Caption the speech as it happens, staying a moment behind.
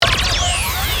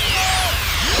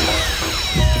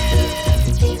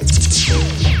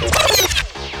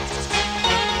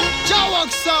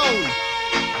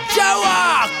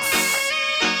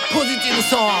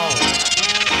song.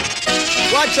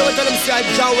 Watch out, tell them say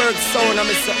Ogaworks sound. I'm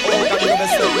say out, I'm gonna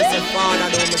say fan, I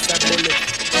don't say bullet.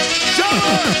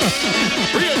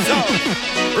 Real sound,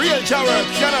 real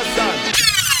Ogaworks, you understand?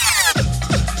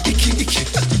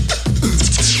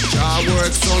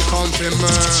 Ogaworks sound come to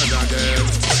murder them.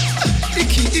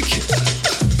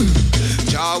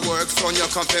 Ogaworks sound you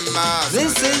come to murder.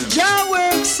 This is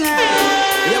Ogaworks sound.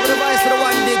 You have the voice for the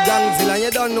one big gangzilla and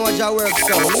you don't know Ogaworks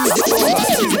sound. Who's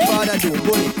the father do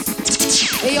bullets?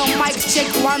 Hey yo, mic check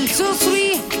 1, 2,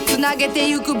 3. Tonight get there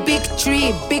you could big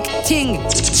tree, big thing.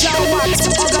 Ogaworks,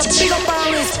 Oga big up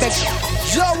and respect.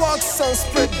 Ogaworks sound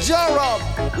spread J-Rob,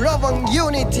 love and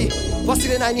unity. What's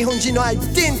the name Nihonji no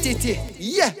identity?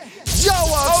 Yeah,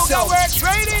 Ogaworks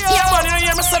Radio. Yeah man, you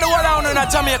hear me say the word down in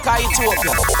Jamaica,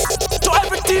 Ethiopia. To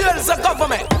every deals of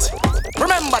government.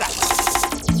 Remember that.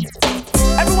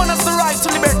 Everyone has the right to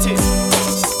liberty,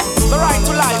 the right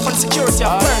to life and security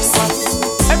of person.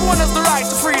 Everyone has the right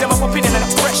to freedom of opinion and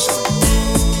expression.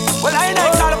 Well, I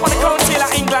call upon the Crown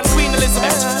Tailor England, Queen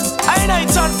Elizabeth. I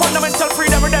on fundamental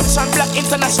freedom, redemption, black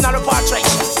international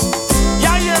repatriation.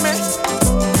 You hear me?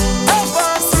 Help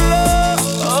us, Lord.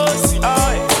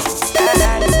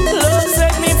 Lord,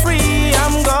 set me free,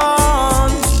 I'm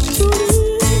gone.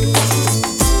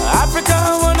 Africa,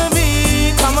 I wanna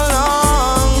be, come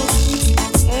along.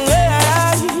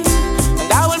 Yeah,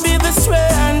 and I will be the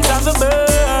strength of the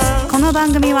bird. この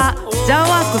番組はジャー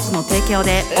ワークスの提供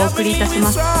でお送りいたし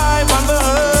ます。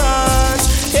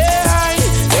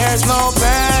There's no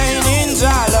pain in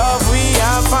the love we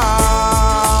have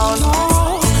found.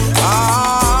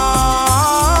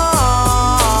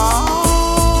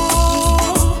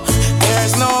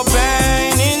 There's no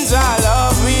pain in the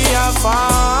love we have found.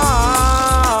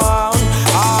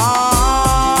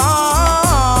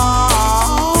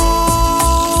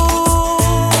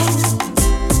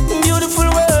 Beautiful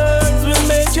words will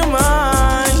make you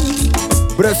mine.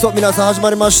 ブレスト皆さん始ま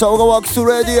りましたOgaworks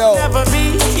Radio。 Never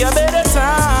be a better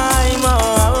time.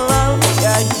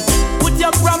 Put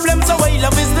your problems away,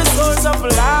 love is the source of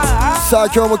life. さあ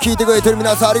今日も聞いてくれてる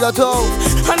皆さんありがとう。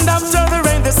 And after the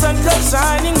rain, the sun comes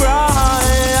shining bright.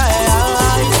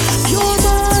 You're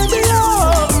my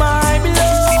beloved, my beloved.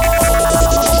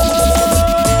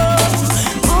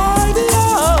 My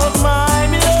beloved, my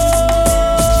beloved.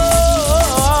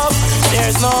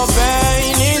 There's no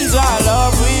pain in the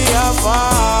love we have found.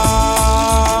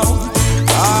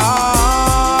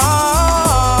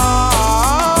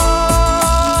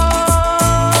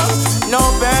 No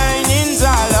pain in the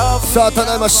love. さあた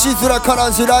だいまSizzlaから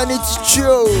来日中。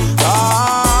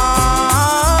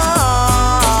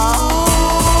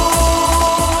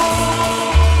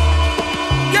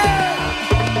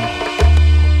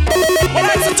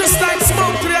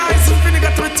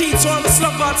 Teach all the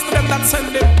sluggards to them that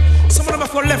send them. Some of them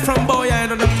have left from boy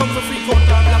and them come for free count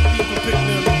and black people pick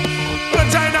them. But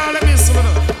join all them in some of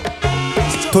them.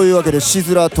 というわけで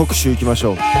Sizzla特集いきまし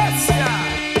ょう。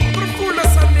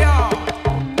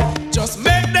 Just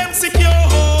make them secure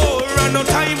and no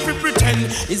time to pretend.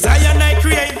 Is I and I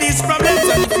create these problems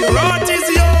and if your heart is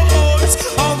yours,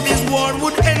 all this war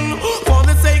would end. For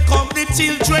the sake of the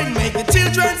children, make the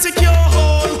children secure.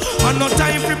 And no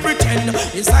time to pretend.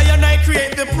 Is I and I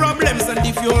create the problems and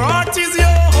if your heart is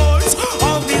yours,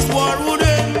 all this war would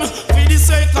end. For the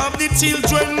sake of the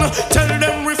children, tell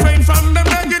them refrain from the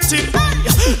negative.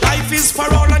 Life is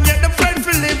for all and yet the friend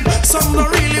will live. Some don't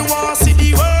really want to see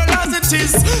the world as it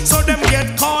is. So them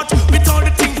get caught with all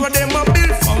the things where them a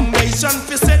build foundation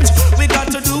for set. We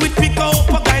got to do it, pick up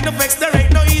a kind of X. There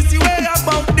ain't no easy way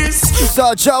about this.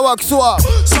 さあOgaworksは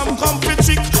Some come for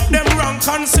trick, them wrong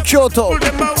concept. 京都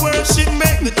Them a worship,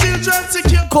 make the children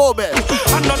secure. 神戸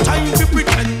And no time to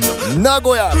pretend. 名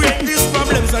古屋 Create these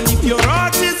problems and if your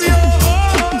heart is yours,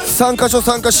 3カ所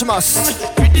参加します。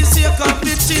 with the sake of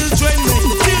the children, make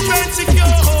the children secure.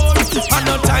 And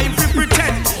no time to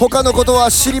pretend. 他のことは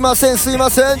知りませんすいま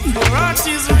せん。 Your heart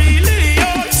is really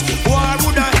yours. War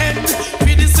would end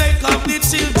with the sake of the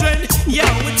children. Yeah,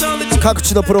 with all the children. 各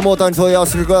地のプロモーターに問い合わ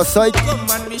せてください。 Come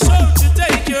and be sure to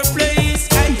take your place.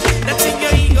 Hey, let's take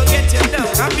your ego, get your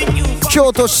love. Having you for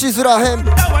京都Sizzla編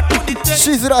now what would it take?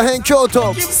 Sizzla編京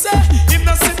都 Him say, him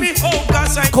not see me, oh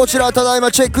gosh, I こちらただい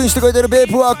まチェックインしてくれてるベ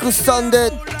ープワークスさん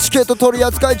でチケット取り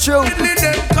扱い中。 need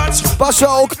them catch. 場所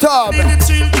はオクターブ The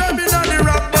children be on the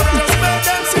rock, but just make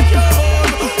them secure.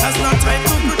 That's not time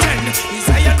to pretend. Is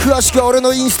I am 詳しくは俺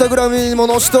のインスタグラムにも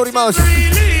載せております。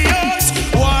 really yours.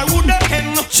 War would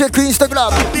end. チェックインスタグラ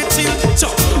ム The children, so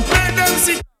make them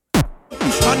secure.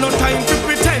 And no time to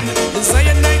pretend. This I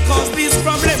and I cause these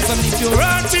problems. And if your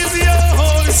heart is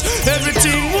yours,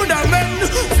 everything would amend.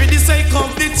 For the sake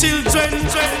of the children.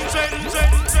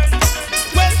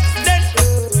 Well then,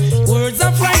 words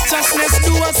of righteousness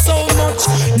do us so much.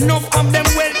 Enough of them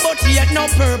well, but yet no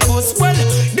purpose. Well,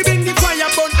 the bring the fire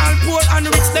burn all poor and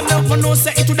rich. Them never know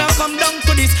say it would have come down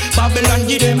to this. Babylon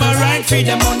give them a right, feed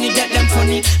them money, get them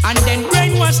funny, and then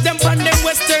brainwash them on them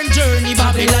western journey.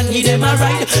 Babylon give them a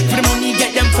right, for the money,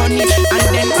 get them funny, and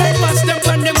then brainwash them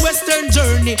on them western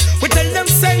journey. We tell them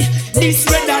say this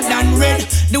redder than red.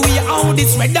 The way how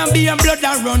this red and be and blood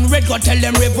and run red. Go tell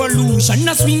them revolution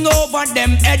a swing over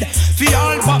them head. For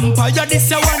all vampire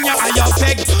this a one ya I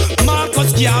peg.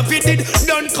 Marcus Garvey did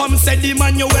don't come say the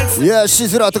man you well. Yeah,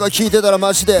 Sizzla とか聞いてたら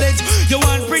マジで You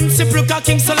want Principal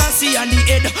King Selassie and the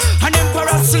head and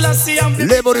Emperor Selassie and the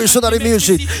Revolutionary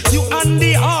music You and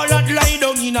the all that lie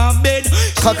down in a bed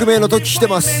革命の時来て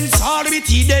ます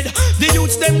The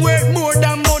youths them worth more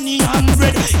than money and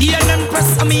bread The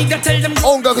press amiga tell them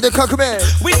音楽で革命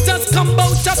We just come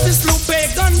out of this loop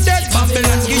pagan dead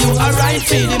Babylon give you a right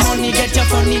pay the money get your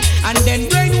funny and then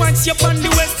brainwash you on the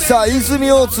west さあ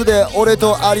泉大津で俺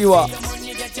とアリは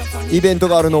イベント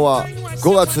があるのは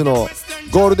5月の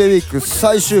ゴールデンウィーク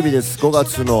最終日です5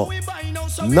月の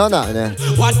7ね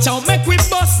Watch out make we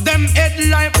bust them head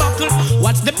like buckle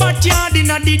Watch the backyard in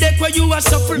a the deck where you are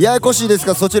suffer ややこしいです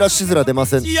がそちらシズラ出ま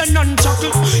せん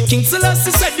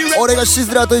俺がシ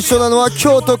ズラと一緒なのは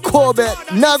京都神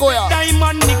戸名古屋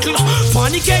Diamond nickel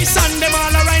Fornication them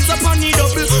all arise upon the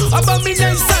double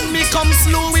Abomination me come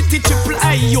slow with the triple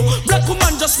Ayo black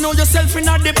woman just know yourself in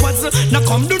a the puzzle Now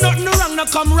come do nothing wrong Now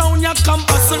come round ya come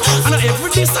hustle And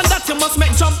every this and that you must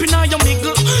make jump in your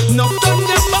miggle Now turn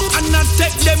them back and not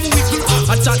take them wiggle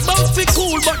I chat about fi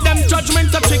cool but them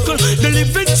judgment a trickle The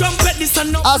living trumpet this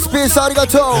and no アスピースありが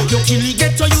とう You kill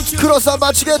get your youth 黒さん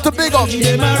バチゲットビッグ Give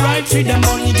them a right for them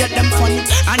money get them funny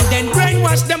And then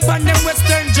brainwash them on them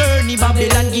western journey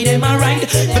Babylon give them a right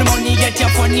for the money get you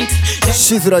funny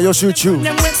シズラ予習中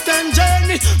Them western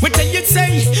journey We tell you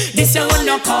say This you will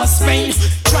not cause pain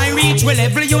Try reach well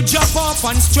level you drop off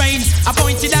and strain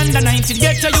Appointed and anointed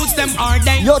Get your youth them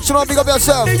ordained よっちもビッグアップ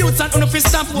yourself The youths and unofficial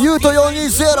stamp ユート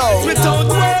420 Without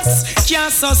words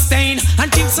can't sustain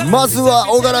And things まず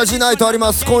はオガラジナイトあり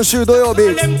ます今週土曜日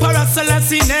Emperor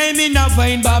Selassie name in a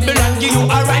vein Babylon give you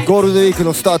a right ゴールデンウィーク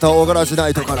のスタートはオガラジナ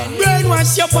イトから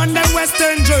Brainwash you on them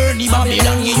western journey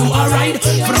Babylon give you a right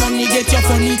For money get you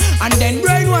funny And then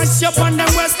brainwash you on them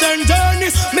western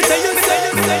journey Me tell you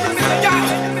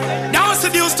yeah. Now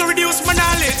seduce to reduce my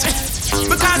knowledge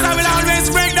Because I will always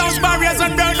break down barriers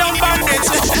and burn down bandits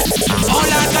All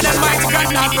I got them mighty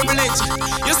grant not privilege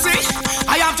You see,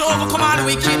 I have to overcome all the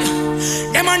wicked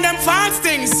Them and them false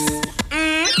things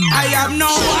I have no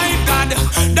white God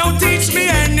Don't teach me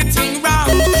anything wrong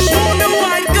Oh, the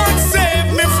white God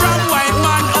save me from white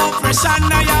man oppression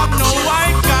I have no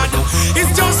white God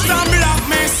It's just a black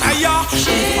messiah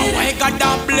Oh, white God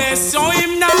that bless So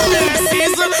him not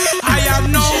blesses I have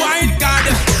no white God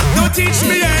Don't teach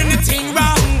me anything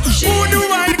wrong Oh, the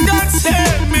white God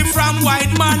save me from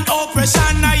white man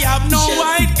oppression I have no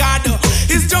white God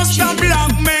It's just a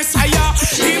black messiah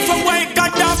If a white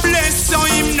God that bless So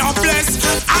him not bless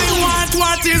I want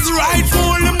what is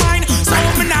rightful mine So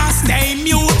I'm not stay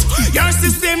mute Your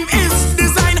system is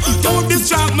designed Don't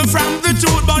distract me from the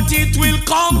truth But it will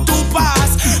come to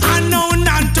pass I know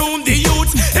not to the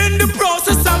youth In the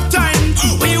process of time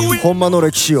We will ほんまの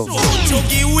歴史を To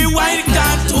give we white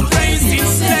God to praise in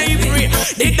slavery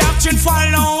The doctrine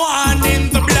follow on in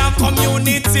the black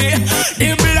community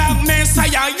The black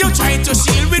messiah you try to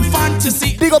shield with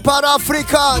fantasy Big up our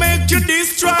Africa Make you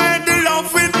destroy the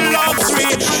love with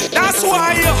luxury That's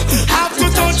why you have to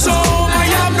touch home I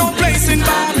have no place in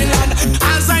Babylon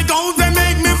As I go they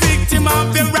make me victim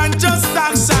of their unjust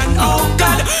action Oh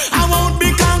God, I won't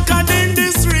be conquered in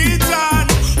this region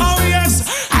Oh yes,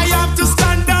 I have to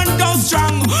stand and go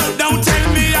strong Don't tell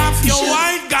me of your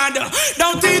white God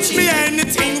Don't teach me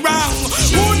anything wrong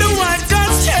Who the white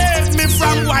God save me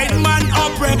from white man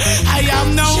oppress I have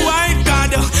no white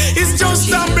God It's just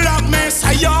a black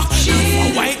messiah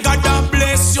White God that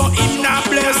bless you, him not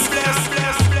bless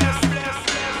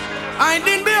I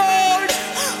didn't behold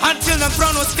Until the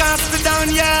throne was cast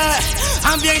down, yeah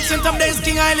I'm the ancient of days,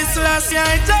 King Haile Selassie,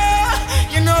 I die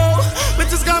You know, with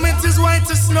his garment is white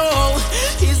as snow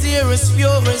His hair is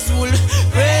pure as wool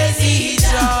Praise ye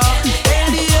Jah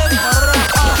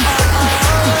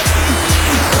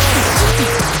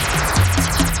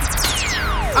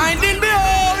I didn't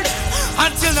behold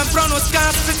Until the throne was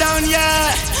cast down,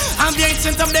 yeah I'm the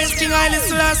ancient of days, King Haile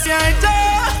Selassie, I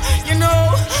die You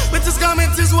know, with his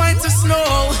garment is white as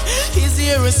snow His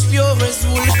hair is pure as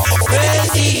wool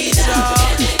Praise ye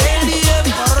Jah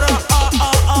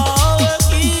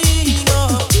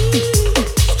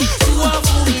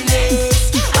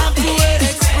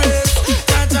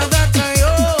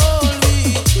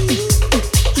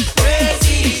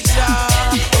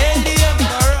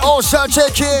チェ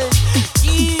キ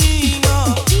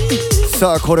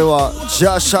さあこれはジ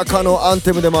ャシャカのアン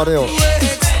テムでもあるよ。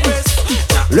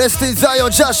レスティザイオ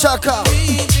ンジャシャカ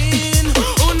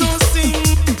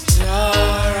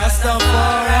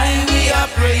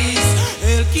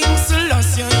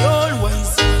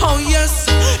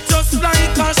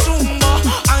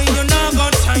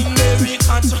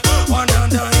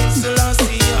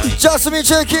ジャスミン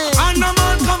チェキ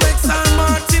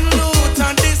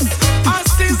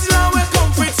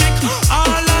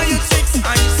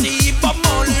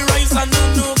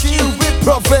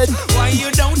Why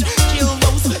you don't kill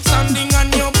those standing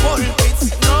on your pulpits?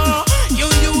 No, you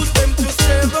use them to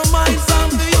serve the minds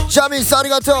of the youth. ジャミンさんあり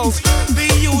がとう。 The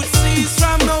youth cease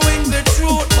from knowing the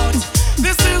truth, but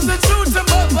this is the truth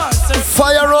about us.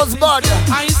 Fire Rose Bud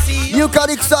I see ユカ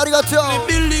リクスありがとう。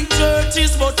 building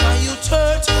churches, but are you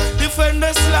church? Defend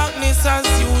the slackness as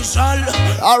usual.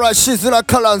 Alright, Sizzla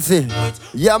currency.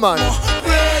 Yeah man.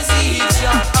 Praise each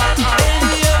other.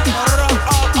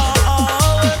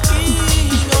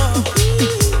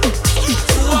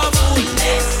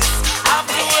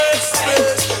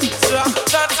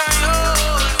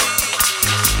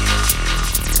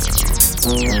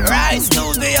 Rise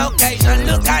to the occasion,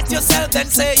 look at yourself and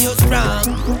say you're strong.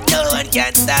 No one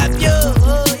can stop you,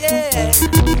 oh yeah.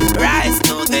 Rise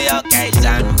to the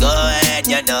occasion, go ahead,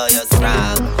 you know you're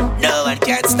strong. No one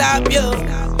can stop you.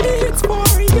 It's for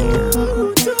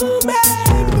you to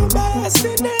make the best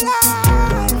in the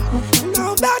life.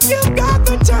 Now that you've got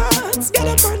the chance, get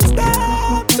up and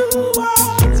step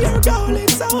towards your goal,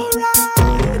 it's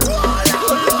alright.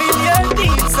 Fulfill your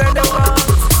needs and the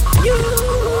wants you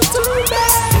to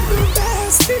make the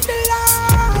best in the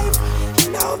life.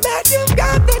 Now that you've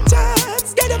got the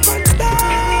chance, get up and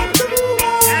step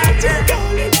towards your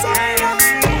goal, it's alright.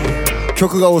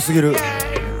 曲が多すぎる。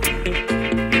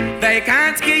 They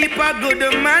can't keep a good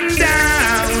man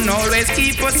down. Always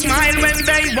keep a smile when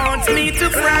they want me to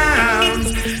frown.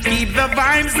 Keep the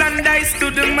vibes and I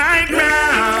stood my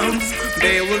ground.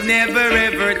 They will never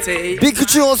ever take ビッグ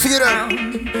チューン多すぎる。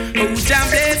 Who's a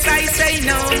bless, I say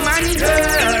no man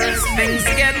curse. Things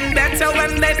getting better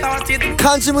when they thought it.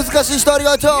 漢字難しい人あり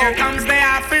がとう。 Here comes the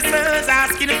officers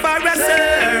asking for a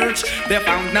search. They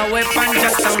found no weapon,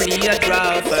 just only a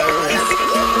dropper.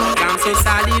 I'm so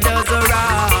solid as a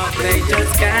rock, they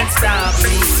just can't stop me.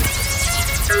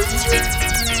 Ooh,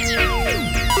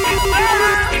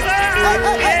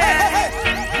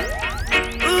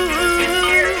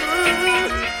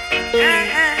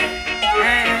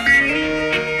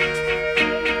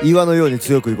 岩のように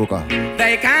強くいこうか。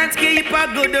 They can't keep a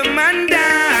good man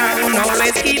down.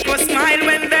 Always keep a smile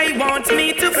when they want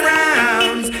me to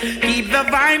frown. Keep the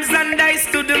vibes and I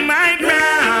stood my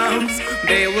ground.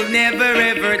 They will never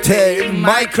ever take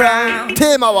my crown.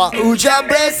 テーマはウジャブ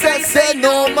レセセ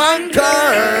ノマンカ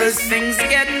ーズ。 Things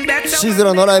getting better. シズ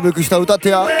ラのライブ行く人は歌って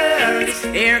や。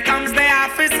 Here comes the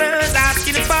officers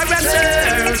asking for a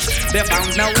search. They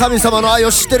found no 神様の愛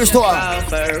を知ってる人は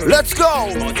Let's go!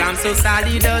 But I'm so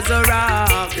solid as a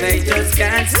rock, they just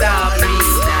can't stop me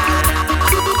now.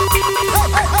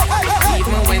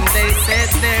 Even when they set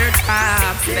their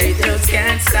traps, they just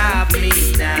can't stop me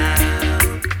now.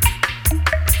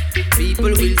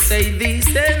 People will say this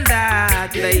and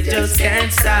that, they just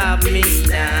can't stop me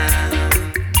now.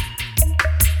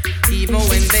 Even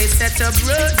when they set up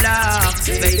roadblocks,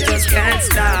 they just can't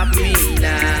stop me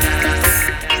now.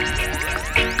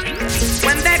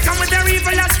 When they come with their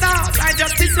evil thoughts, I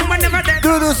just listen whenever they ド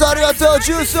ゥドゥスありがとう、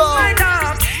ジューソー。 my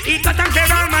dog, he cut and clear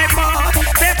all my faults.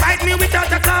 They fight me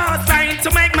without a cause, trying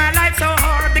to make my life so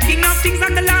hard. The king of kings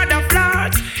and the lord of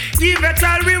lords, give it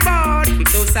all reward. I'm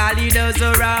so solid as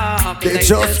a rock, They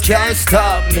just can't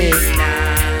stop me.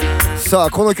 さあ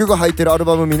この曲入ってるアル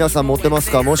バム皆さん持ってま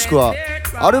すか？もしくは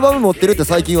アルバム持ってるって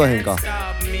最近言わへんか？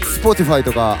 Spotify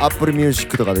とか Apple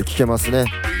Music とかで聴けますね。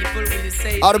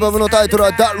アルバムのタイトル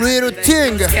は The Real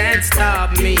Thing。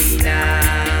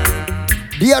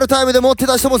 リアルタイムで持って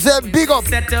た人も全ビッグアップ。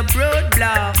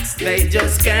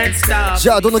じ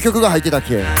ゃあどの曲が入ってたっ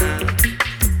け？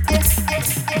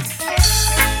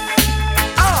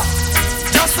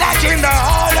 Just like in the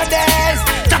holidays,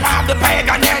 top of the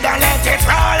pagan head and let it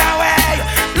roll away.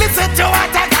 Listen to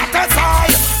what I got to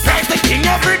say. Praise the king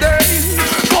every day.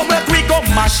 Come let we go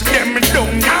mash them down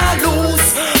and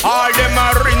loose. All them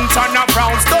are rinse and a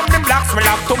browns. Down them blacks will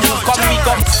have to move. Come we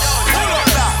go.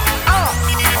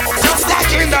 Just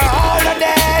like in the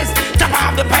holidays, top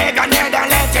of the pagan head and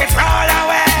let it roll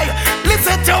away.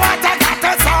 Listen to what I got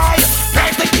to say.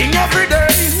 Praise the king every day.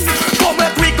 Come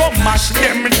let we go mash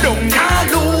them down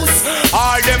and loose.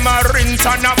 All them are rinse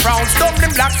and a browns. Down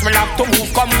them blacks will have to move.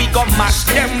 Come we go mash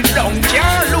them down,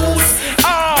 can't lose.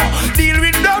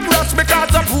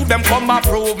 prove them, come and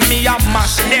prove me. I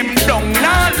mash them down,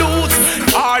 now lose.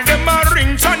 All them a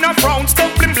rings and a frown,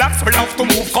 stumbling blocks will have to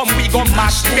move. Come we go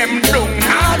mash them down,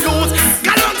 now lose.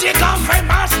 Can't take off and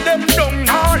mash them down,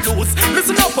 now lose.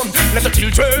 Listen up, let the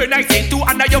children I say to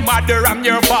honor your mother and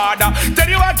your father. Tell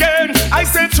you again, I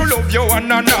say to love you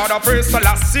one another. Praise the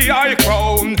last I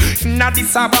crown. In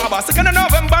Addis Ababa, 2nd of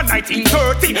November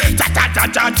 1930.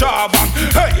 Java.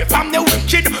 Hey, from the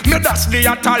wicked, me dash the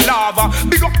atta lava.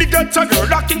 Big up the ghetto girl,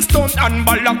 like Kingston and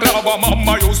Balaclava.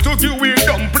 Mama used to give me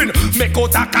dumpling, make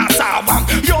out a cassava.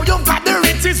 Yo, you got the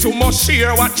riches, you must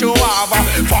share what you have.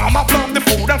 Farmer plant the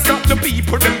food and stop the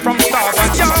people them from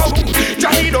starving. Yo,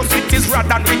 Jahido cities rather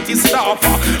than with his stuff.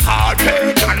 Hard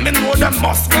paid and me know them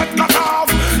must get cut off.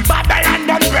 Babylon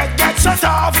and red get shut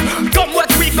off. Come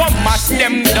what we go mash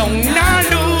them down and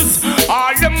lose.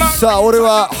 All the man. さあ俺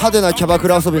は派手なキャバク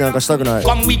ラ遊びなんかしたくない。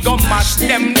 Come we go mash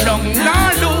them down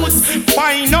and lose.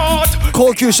 Why not?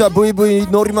 高級車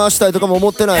VV 乗り回したいとかも思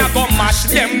ってない。 Go mash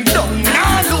them down and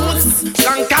lose.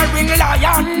 Conquering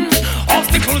lion.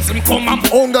 Obstacles and come and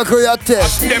音楽をやって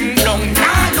mash them down and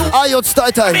lose. 愛を伝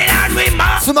えたい。 And we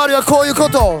mash. つまりはこういうこ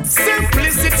と。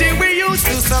 Simplicity we used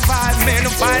to survive. Men who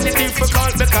find it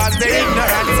difficult because they're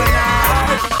ignorant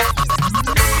enough.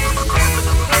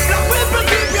 Black people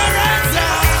keep your hands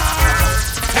up.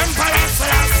 Empire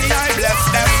Selassie, I bless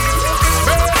them.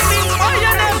 Burning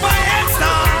fire never ends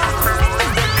now.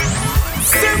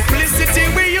 Simplicity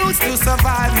we used to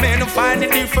survive. Men who find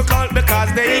it difficult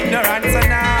because they're ignorant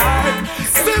enough.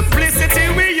 Simplicity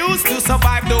we used to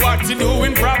survive. The what you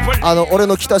doing properly. 俺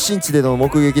の北新地での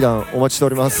目撃談お待ちしてお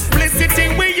ります。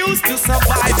 Simplicity we used to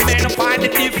survive. Men find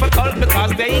it difficult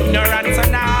because they're ignorant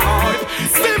now.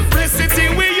 Simplicity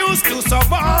we used to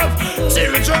survive.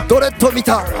 Children ドレッド見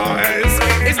た。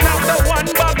 It's not the one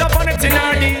bag of bonnet in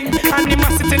our ding.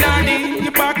 Animosity in our ding.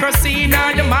 Hypocrisy in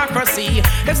our democracy.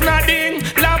 It's nothing.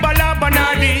 Laba laba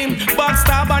nothing.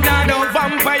 Backstab another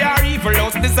vampire evil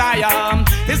lost desire.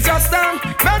 It's just a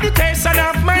meditation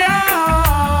of my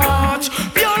heart.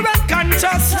 Pure and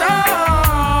conscious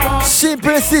thought.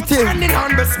 Simplicity. Standing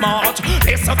on the smart.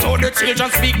 Listen to the children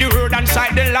speak the word and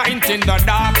shine the light in the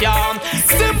dark, yeah.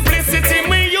 Simplicity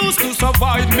we used to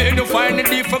survive. Men who find it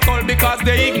difficult because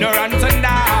they're ignorant and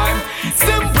die.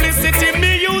 Simplicity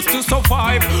me used to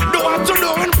survive. Do what you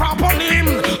doing properly.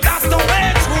 That's the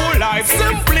way through life.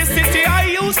 Simplicity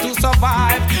I used to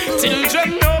survive.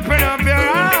 Children open up your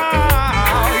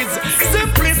eyes.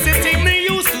 Simplicity me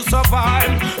used to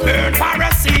survive. Burn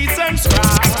parasites and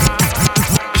strife.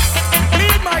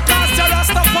 Lead my cause to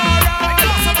Rastafari.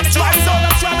 Try so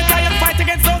that try and die and fight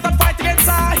against those that fight against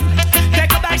I.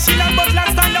 Take up thy shield and buckler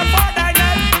and stand up for thy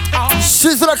name.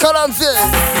 Sizzla からんぜ。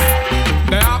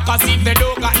 They are cause if they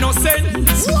don't got no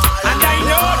sense. And I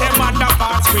know them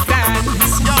underparts pretend.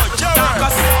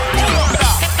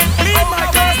 Lead my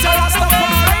cause to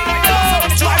Rastafari.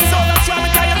 Try so that try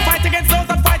and die and fight against those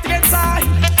that fight against I.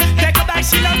 Take up thy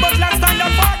shield and buckler and stand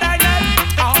up for thy name.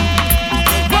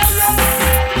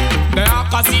 They are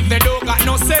cause if they don't got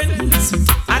no sense.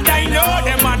 And I know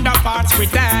them underparts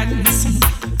pretends.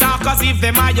 Talk as if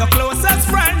them are your closest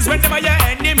friends. When them are your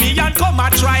enemy and come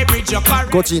and try bridge your career.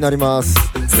 ゴチになります。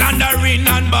 Slandering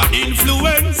and bad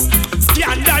influence.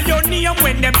 Scandal your name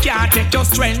when them can't take your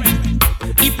strength.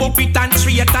 Hypocrite and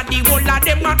traitor, the whole of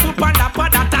them a put on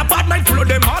that a bad mind flow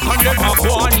them out and them a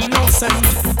go on innocent.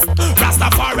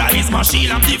 Rastafari is my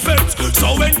shield and defense.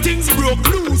 So when things broke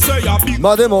loose, say a big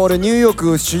まあでも俺ニューヨー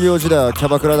ク修行時代はキャ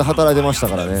バクラで働いてました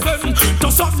からね。 to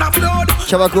suck the blood.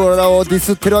 キャバクラをディ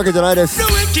スってるわけじゃないです。 The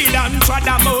wicked and trod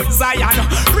them out Zion.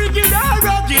 Rigged and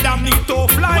rugged and need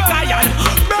tough like iron.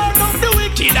 Burn up the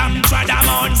wicked and trod them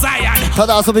out Zion. た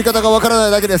だ遊び方がわからな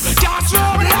いだけです。 Just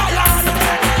roll lion.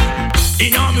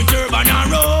 In army turban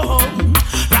and robe.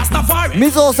 Rastafari.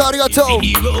 水尾さんありがとう。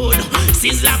 The road.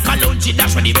 Sizzla Kalonji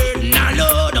dash for the burden and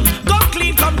load. Come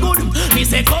clean, come good. Me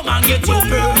say come and get your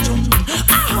burden.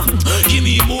 Give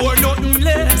me more, nothing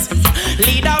less.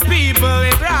 Lead the people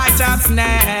with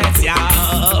righteousness. Yeah.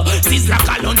 Sizzla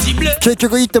Kalonji bless. 結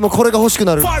局行ってもこれが欲しく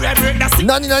なる。 Forever that's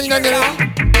何何何何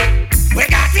We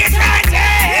got it right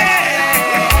here.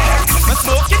 We're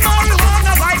smoking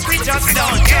marijuana like we just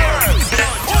don't care.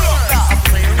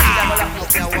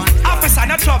 Officer,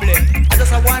 no trouble. I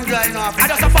just have one dry now. I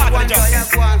just a fart one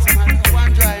just. One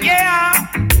dry. Yeah,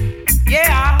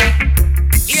 yeah.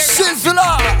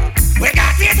 Sizzla! We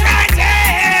got it right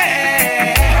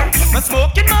here. We're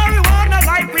smoking marijuana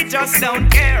like we just don't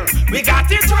care. We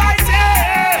got it right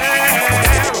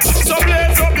here. So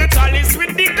blaze up the chalice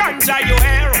with the ganja you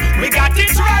hear. We got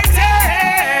it right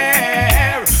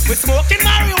here. We're smoking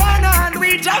marijuana and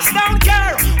we just don't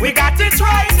care. We got it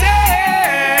right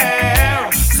here.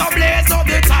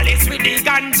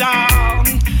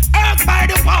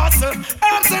 hustle.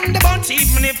 Herbs in the bunch,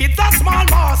 even if it's a small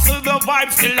morsel, the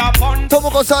vibe still a fun. と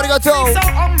もこさんありがとう。 So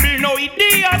humble, no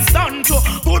ideas done to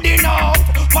good enough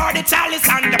for the chalice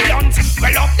and the blunt.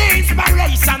 Well, of the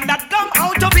inspiration that come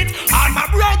out of it, all my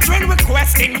brethren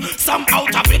requesting some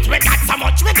out of it. We got so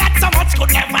much,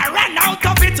 could never run out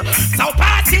of it. So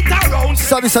pass it around.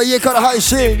 久々家から配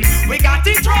信。 We got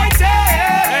it right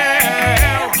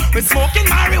there. We're smoking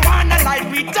marijuana like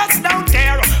we just don't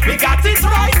care. We got it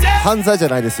right there. 犯罪じゃ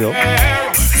ないですよ。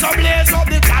 So blaze up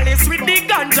the chalice with the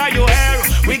ganja you hear.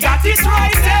 We got it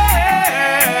right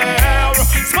there.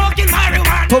 Smoking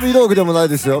marijuana. 飛び道具でもない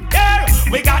ですよ。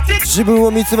 We got it. 自分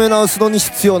を見つめ直すのに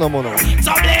必要なもの。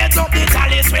 So blaze up the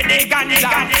chalice with the ganja.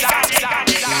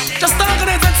 Just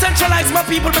organize and centralize my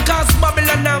people because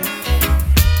Babylon now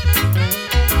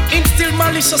instill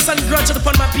malicious and grudge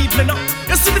upon my people now.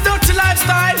 You see the dirty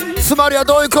lifestyle. つまりは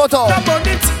どういうこと？ About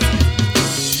it.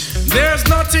 There's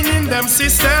nothing in them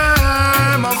system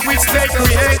of which they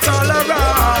create all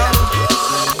around.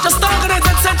 Just organize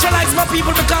and centralize my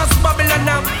people because Babylon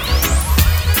now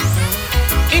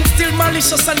instill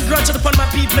malicious and grudge upon my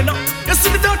people now. You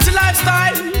see the dirty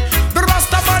lifestyle. The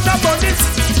Rasta man about it.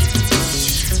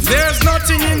 There's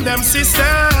nothing in them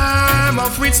system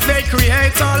of which they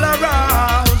create all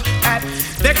around. And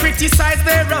they criticize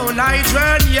their own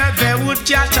idol, yeah, they would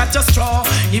catch at a straw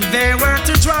if they were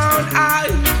to drown.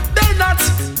 They're not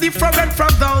different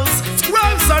from those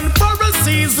scribes and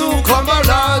Pharisees who come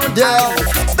around. Yeah.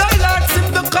 They lurks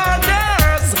in the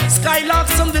corners,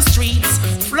 skylarks on the streets,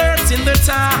 flirts in the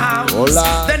towns.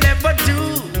 Hola. They never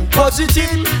do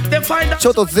positive. They find out ち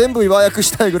ょっと全部和訳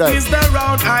したいぐらい。 is the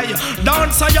round eye.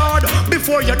 Dance a yard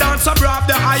before you dance a grab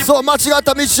the eye. そう、間違っ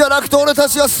た道じゃなくて俺た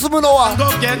ちが進むのは Go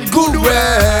get good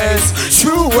ways,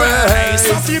 true ways.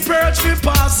 So if you perch we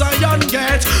pass a young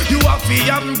gate, you have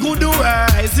to good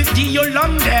ways. It give you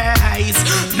long days.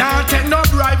 Now take no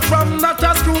bribe from not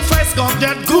a screw face. Go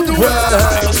get good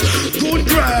ways, good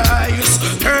ways.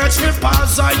 Perch we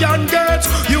pass a young gate,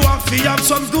 you have to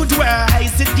some good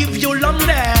ways. It give you long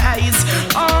days.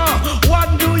 Oh,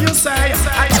 what do you say?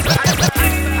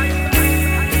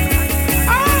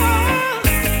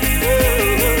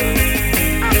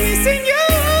 I'm missing you.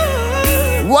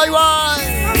 ワイワイ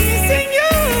I'm missing you.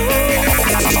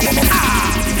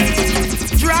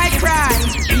 Dry cry,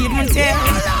 even tear. I'm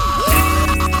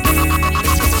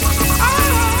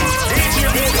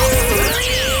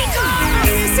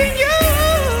missing you.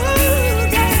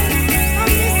 I'm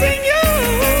missing you.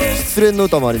 失恋の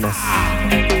歌もあります。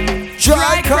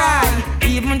 Dry cry,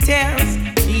 even tears,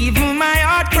 even my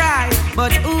heart cries.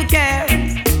 But who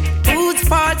cares? Whose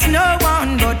fault's no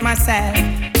one but myself.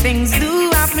 Things do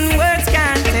happen, words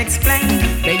can't explain.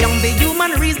 Beyond the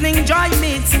human reasoning, joy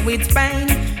mixed with pain.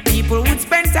 People would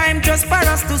spend time just for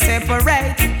us to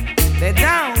separate. They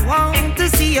don't want to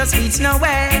see us reach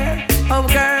nowhere. Oh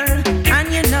girl,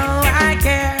 and you know I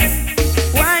care.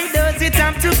 Why does it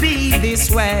have to be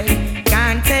this way?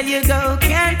 Can't tell you go,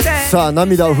 can't tell. さあ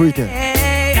涙を拭いて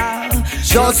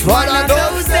Just one of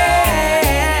those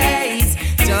days.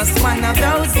 Just one of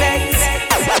those days.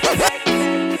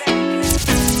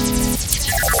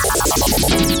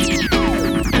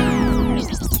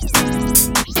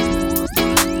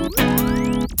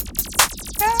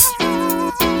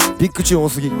 Big tune 多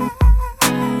すぎ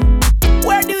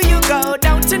Where do you go?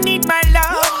 Don't you need my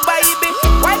love, baby?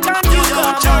 Why can't you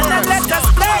come on and let us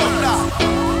play?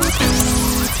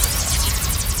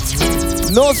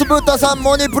 ノースブッダさん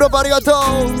モニプロパありがと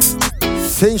う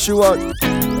先週は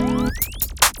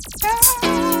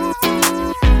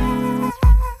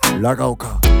ラガオ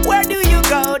カ Where do you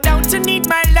go? Don't you need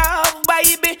my love,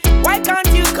 baby? Why can't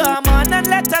you come on and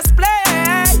let us play?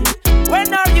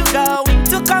 When are you going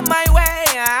to come my way?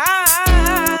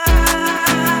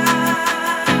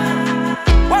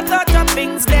 What other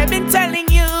things they've been telling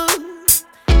you?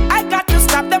 I got to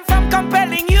stop them from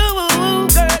compelling you,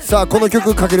 girl. さあこの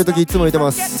曲かけるときいつも言って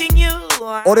ます Getting you.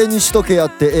 俺にしとけや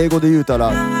って英語で言うたら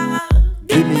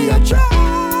Give me a chance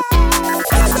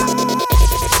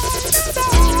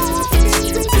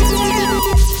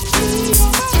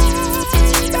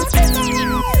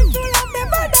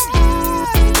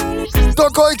ど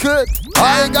こ行く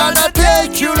I gonna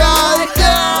take you right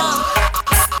there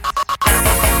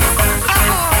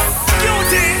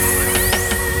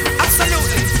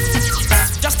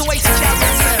Just the way she carries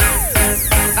herself.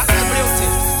 That's the beauty.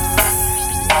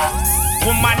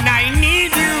 Woman, I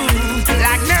need you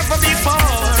like never before.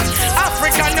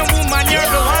 African woman, you're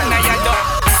the one I adore.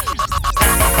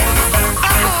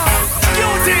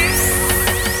 Beauty.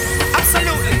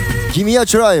 Absolutely. 君は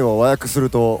チュライを和訳する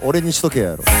と俺にしとけ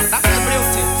やろ That's the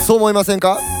beauty. そう思いません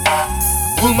か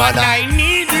Woman, I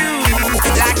need you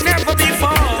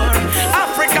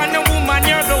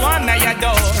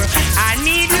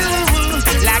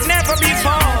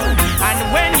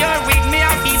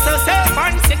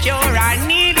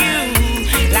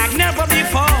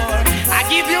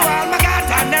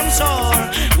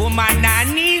woman, I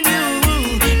need you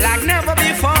like never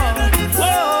before.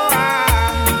 Whoa.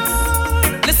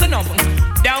 Listen up,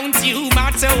 don't you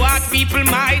matter what people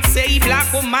might say,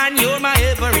 black woman, you're my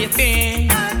everything.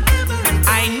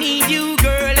 I need you,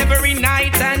 girl, every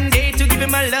night and day to give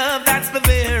him my love, that's the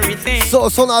very thing. そう、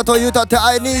その後言うたって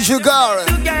I need you girl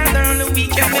Together we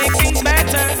can make things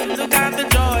better. Look at the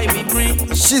joy we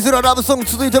bring. シズララブソング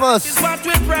続いてます。 It's what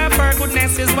we prefer,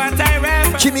 goodness is what I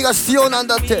refer. 君が必要なん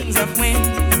だって。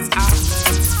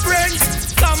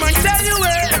 Friends, come and tell you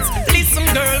words. Listen,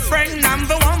 girlfriend, I'm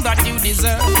the one that you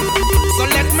deserve. So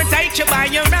let me take you by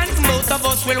your hand. Both of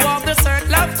us will walk the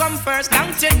circle. Love come first.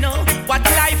 Don't you know what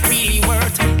life really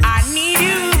worth? I need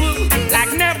you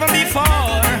like never before.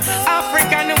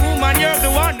 African woman, you're the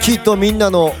one. きっとみんな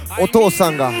のお父さ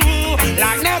んが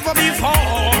Like never before.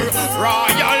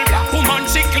 Royal black woman,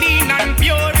 she clean and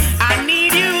pure. I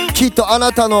need you. きっとあ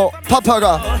なたのパパ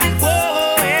が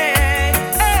Oh, hey,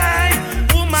 hey,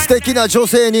 woman. 素敵な女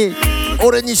性に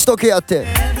俺にしとけやって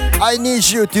I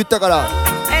need you って言ったから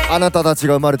あなたたち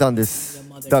が生まれたんです。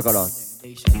だから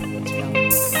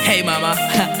Hey mama,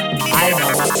 I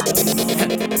mama.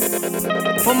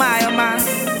 For my mama,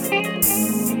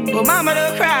 for mama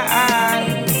don't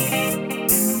cry.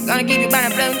 Gonna give you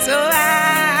banana blown so high.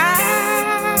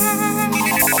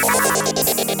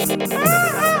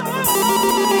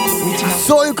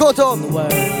そういうこと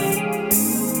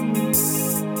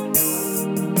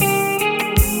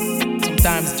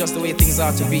Sometimes it's just the way things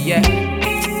are to be, yeah.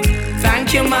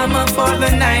 Thank you, mama, for the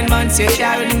 9 months you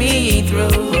carried me through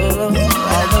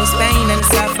all those pain and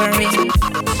suffering.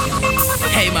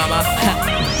 Hey, mama,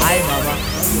 hi, mama.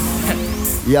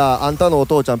 いやあんたのお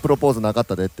父ちゃんプロポーズなかっ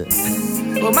たでって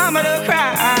Oh, mama, don't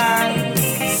cry.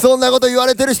 そんなこと言わ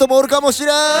れてる人もおるかもし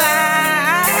れん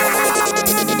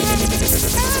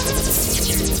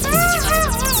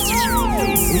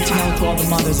Reaching out to all the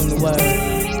mothers in the world.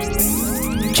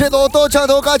 けどお父ちゃん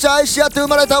とお母ちゃん愛し合って生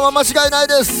まれたのは間違いない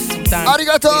です。あり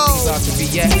がとう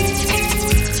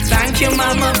Thank you,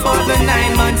 mama, for the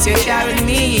 9 months you carried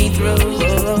me through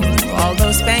all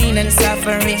those pain and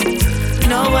suffering.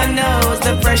 No one knows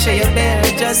the pressure you bear,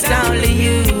 just only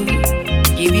you.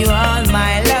 Give you all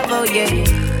my love, oh yeah.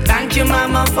 Thank you,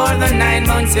 mama, for the 9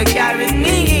 months you carried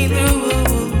me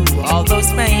through all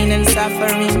those pain and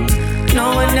suffering.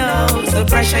 No one knows the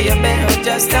pressure you bear,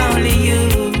 just only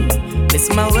you. It's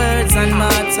my words and my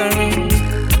uttering.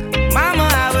 Mama,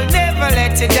 I will never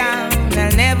let you down.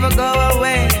 I'll never go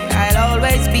away. I'll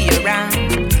always be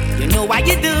around. You know why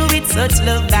you do it, such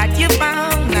love that you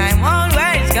found. I'm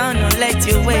always gonna let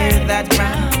you wear that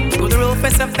crown. Through the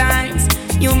roughest of times,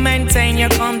 you maintain your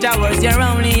calm towards your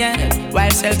only end,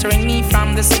 while sheltering me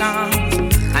from the storm.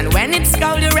 And when it's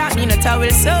cold, you wrap me in a towel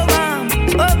so warm.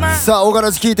 Oh, my. さあ、小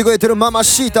柄聞いてくれてるママ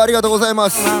シータありがとうございま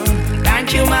す。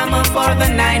 Thank you, mama, for the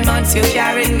 9 months you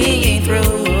carried me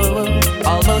through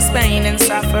all those pain and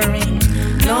suffering.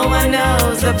 No one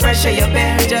knows the pressure you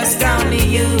bear, just only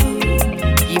you.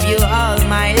 Give you all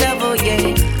my love, oh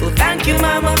yeah. Oh, thank you,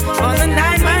 mama, for the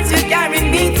 9 months you carried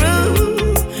me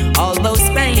through all those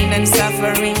pain and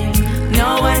suffering.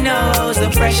 No one knows the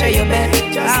pressure you bear,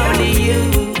 just only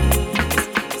you.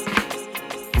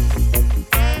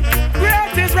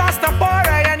 Great is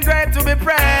Rastafari and great to be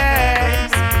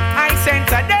praised. I sent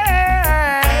a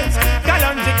days,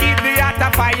 Galon to keep the heart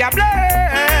of fire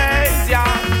blaze, yeah.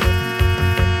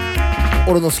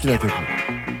 俺の好きな曲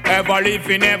Ever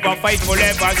living, ever faithful,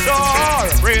 ever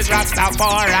sure. Praise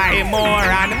Rastafari more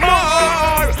and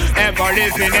more. Ever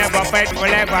living, ever faithful,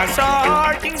 ever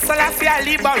sure. King Selassie, I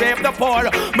liberate the poor.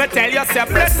 Me tell you, say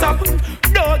bless up.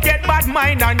 Don't get bad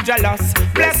mind and jealous.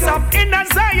 Bless up in a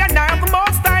Zion, I have the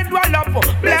most I dwell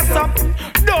up. Bless up.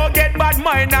 Don't get bad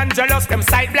mind and jealous. Them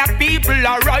side black people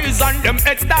arise and them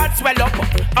heads start swell up.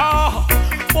 Oh,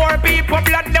 poor people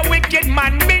blood the wicked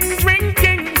man been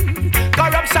drinking.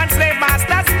 Corruption slave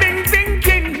masters been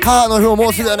thinking. 母の日もも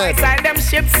うすぐだね Inside them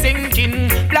ships sinking.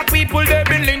 Black people they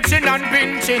been lynching and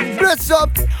pinching. Bless up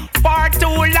For too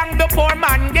long the poor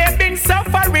man they been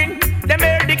suffering. Them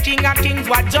hear the king of kings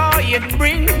what joy it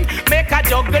bring. Make a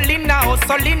juggle in a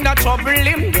hustle in a trouble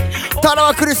him. タラ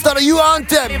ワクリスタル You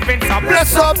Anthem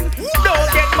Bless up Don't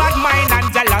get bad mind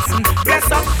and jealous.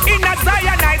 Bless up in a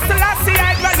Zion I still see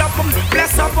I dwell up.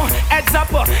 Bless up, heads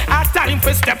up. A time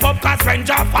for step up cause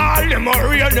ranger fall. Him a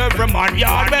real every man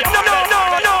yard.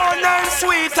 No,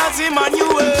 sweet as him and you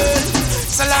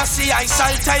Selassie I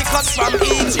shall take us from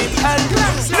Egypt.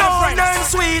 No,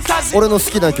 sweet as 俺の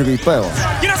好きな曲いっぱいやわ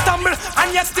You don't stumble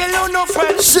and you still own no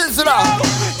friend. Sizzla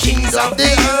Kings of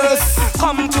the earth,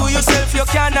 come to yourself, you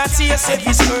cannot taste it.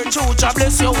 This earth, truth,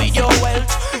 bless you with your wealth.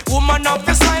 Woman of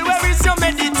the style, where is your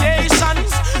meditation?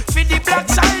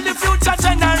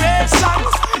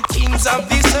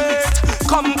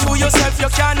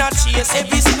 face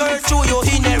every skirt through you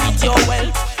inherit your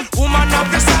wealth. Woman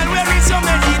of the style, where is your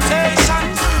meditation?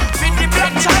 With the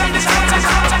black child is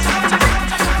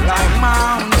like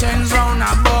mountains round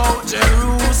about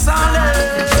Jerusalem.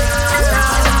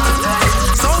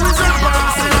 So is the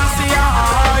person I see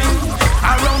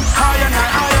around higher than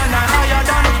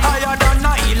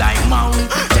I, like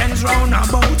mountains round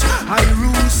about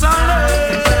Jerusalem.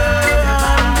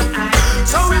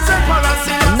 So is the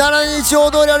person 7日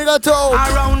大通りありがとう。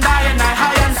 around higher than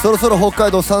I. そろそろ北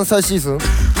海道山菜シーズン。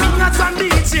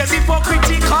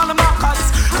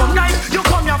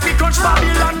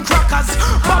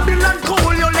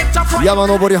山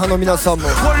登り派の皆さんも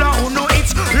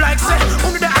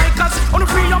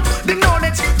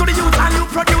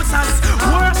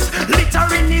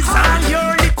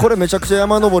これめちゃくちゃ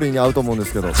山登りに合うと思うんで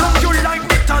すけど、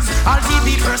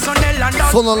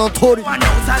その通り。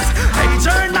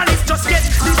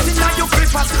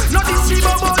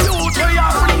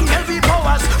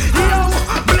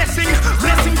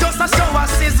Blessing just a show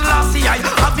us Sizzla see I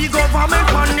have the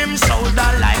government on him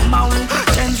shoulder like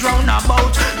mountains round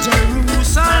about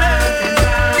Jerusalem.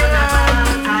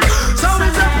 So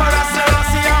is the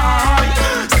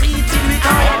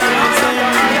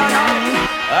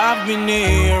I've been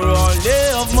here all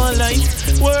day of my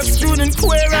life. Work student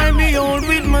queer I behold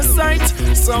with my sight.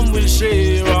 Some will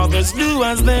share, others do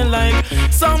as they like.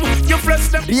 Some you flesh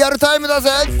them リアルタイムだぜ。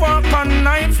 fork and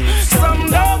knife. Some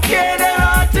don't care, their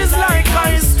heart is like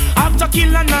ice. After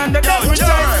kill another, they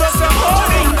rejoice for some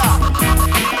holding.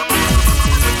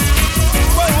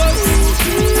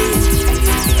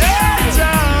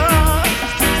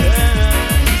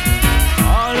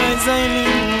 Always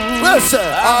Listen,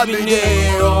 I've been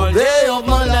here all day of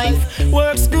my life.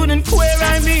 Works good and queer,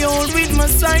 I behold with my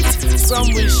sight.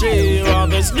 Some will share,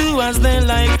 others do as they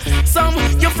like. Some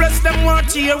you flesh them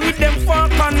want here with them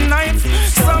fork and knife.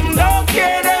 Some don't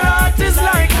care, their heart is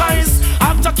like ice.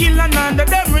 After kill another,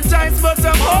 them rejoice, but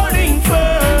I'm holding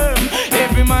firm.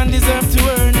 Every man deserves to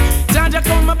earn. Jaja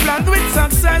come a plant with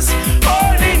success,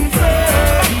 holding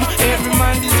firm. Every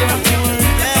man deserves to earn.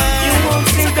 You won't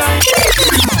think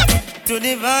to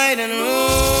divide and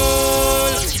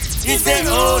rule. It's their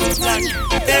own plan,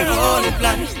 their own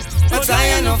plan. But I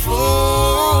am no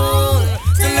fool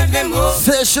to let them go.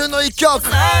 青春の一曲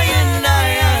I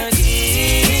am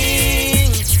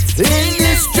king In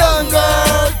this jungle.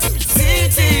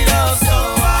 City of so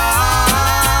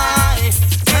high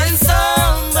and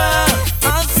somber.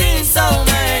 I've seen so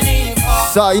many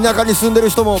fall. さあ田舎に住んでる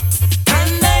人も And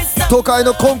they stop 都会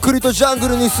のコンクリートジャング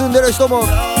ルに住んでる人も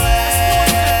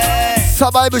サ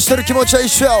バイブしてる気持ちは一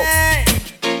緒よ。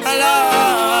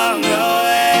 along the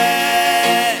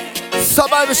way. サ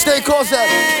バイブしていこうぜ。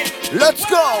 Let's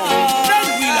go!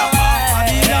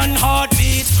 Babylon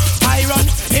heartbeat. I run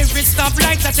every stop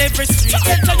like that every street.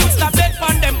 Get you stop bet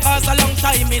on them cause a long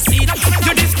time me see.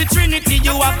 You this the Trinity,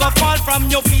 you have to fall from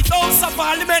your feet. Oh, so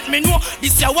parliament me know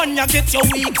this your one you get your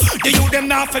weak. The you them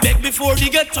now for beg before they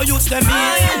get to use them.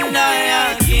 I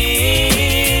am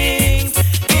king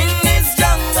in this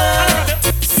jungle.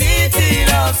 City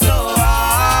love so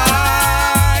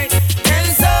high and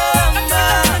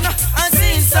somber. I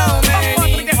see so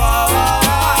many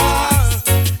falls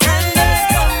and they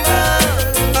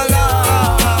stumble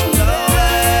along the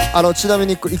way. ちなみ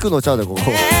に行くのちゃうでここ。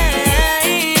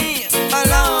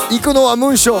 Along 行くのはム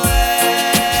ーンショー。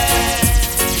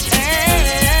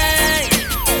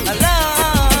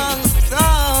 along the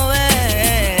way.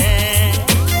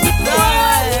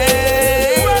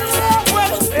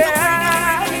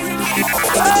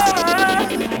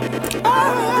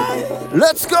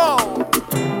 Let's go!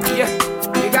 Yeah,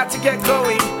 you got to get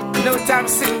going. No time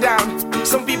sitting down.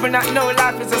 Some people not know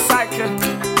life is a cycle.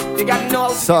 You got to know.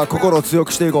 さあ心を強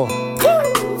くしていこう。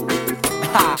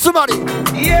つまり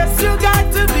Yes, you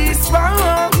got to be strong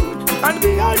and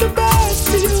be all the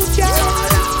best you can.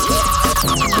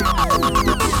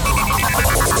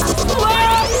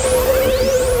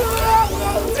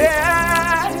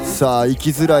 さあ生き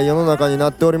づらい世の中にな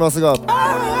っておりますが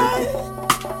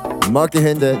負け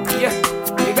へんで。 Yeah,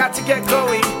 you got to get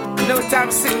going. No time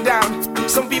sitting down.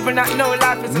 Some people not know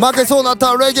life is a 負けそうになっ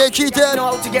たらレゲエ聞いて。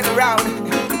 know how to get around.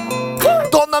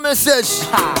 どんなメッセージ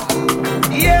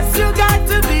Yes, you got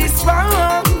to be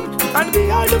strong and be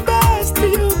all the best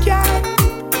you can.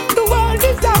 The world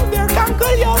is out there,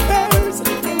 conquer your fears.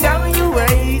 Now you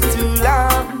wait too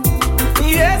long.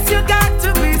 Yes, you got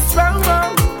to be strong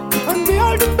and be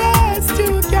all the best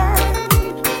you can.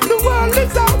 The world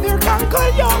is out there, conquer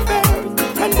your fears.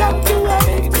 And now you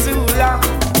wait too long.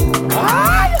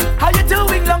 Hi, how you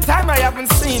doing? Long time I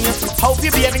haven't seen seen you. Hope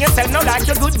you're behaving yourself now like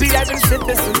you're good behaving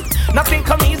citizen. Nothing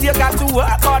come easy, you got to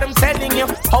work hard, I'm telling you.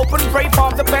 Hope and pray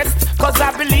for the best, cause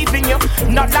I believe in you.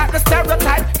 Not like the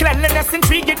stereotype, cleanliness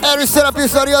intriguing. Eris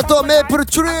Therapist ありがとう。メープル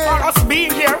ツリー For us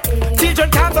being here, children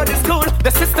can't go to school.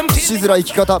 The system Sizzla 生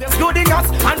き方 is good in us,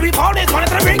 and we've always wanted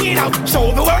to bring it out.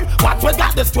 Show the world what we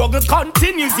got, the struggle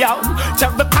continues, yo.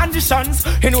 Check the conditions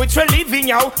in which we're living,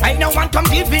 yo. Ain't no one come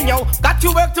giving, yo. Got to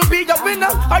work to be a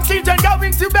winner. Our children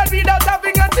going to bed without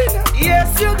having a dinner. Yes,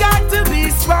 you got to be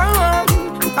strong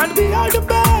and be all the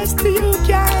best you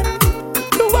can.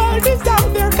 The world is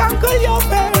out there, conquer your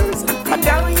fears, and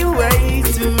now you wait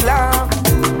too long.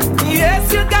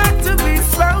 Yes, you got to be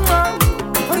strong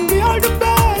and be all the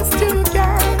best you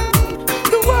can.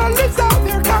 The world is out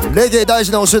there, conquer レゲエ大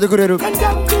事な教えてくれる and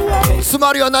now you wait. つ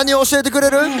まりは何を教えてくれ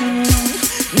る Never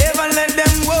let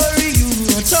them worry you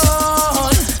at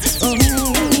all. Oh,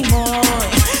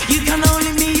 boy. You can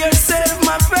only be yourself,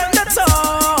 my friend, that's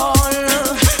all.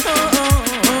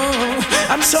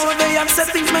 I'm sure they have said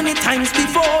things many times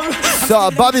before. さ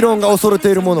あバビロンが恐れ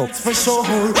ているもの For sure,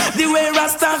 the way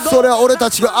Rasta それは俺た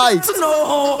ちが愛 goes to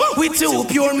know we too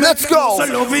pure. Let's go.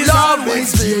 So love is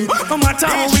always real. No matter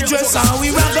how we dress, how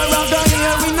we rock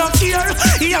here, we not care.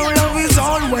 Your love is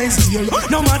always real.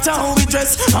 No matter how we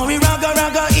dress, how we rock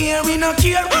here, we not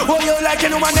care. Oh, you like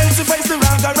anyone else to face the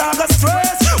raga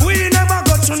stress. We never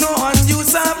got to know and you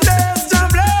some bless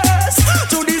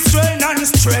to this strain and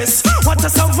stress. What a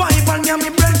survival, yeah, me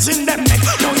breath in them neck.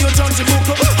 Now you turn to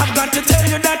book. I've got to tell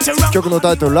you that you're wrong. 曲の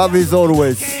タイトル Love is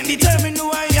always Determine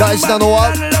who I am, 大事なのは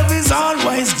and love is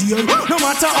always dear. No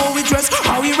matter how we dress,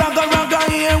 how we raga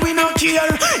here, we not care.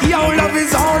 Your love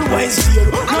is always dear.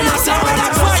 No matter how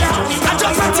that fire, I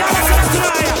just want to tell you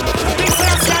tonight. This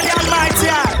is the Almighty.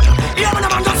 Yeah, man,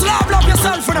 just love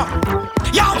yourself, you know.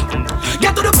 Yo,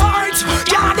 get to the point.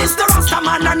 Yeah, this the Rasta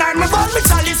man, and I'm about me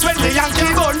chalice when the Yankee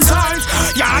gun tight.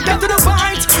 Yeah, get to the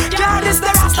point. Yeah, this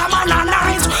the Rasta man, and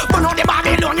I'm but not the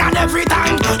Babylonian every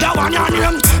time. The one on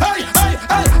him.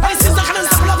 Hey, sister, can you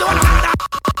stop love the one another?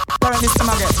 Where is Mr.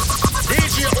 Maggot?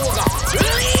 DJ Oga.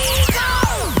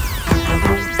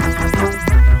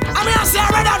 I'm here to say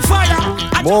red on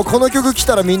fire. もうこの曲来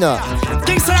たらみんな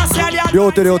King Selassie, the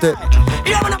両手両手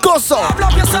Go so.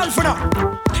 Love yourself, you know.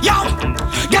 Yo,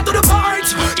 get to the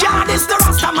point. Yeah, this the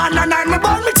Rasta man, and I'm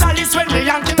about me chalice when the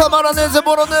Yankee. たまらねえぜ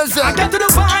ボロねえぜ I get to the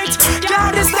point.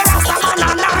 Yeah, this the Rasta man,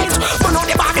 and I'm but not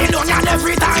the Babylonian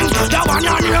every time. The one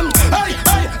on him.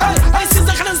 Hey,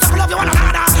 sister, can you stop love you one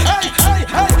another?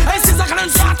 Hey, sister, can you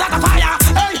start the fire?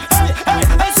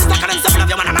 Hey, sister, can you stop love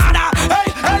you one another? Hey,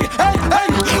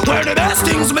 where the best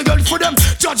things me good for them.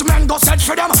 Judgment go set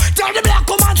for them. Tell the black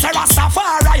woman say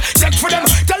Rastafari. Check for them.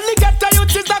 Tell the ghetto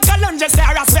youth is the calendar. Say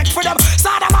respect for them.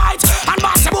 Sodomite and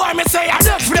bossy boy me say I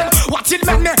love for them. Watch it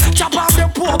make me chop off the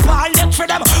pope and let for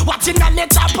them. Watch it make me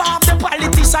chop off the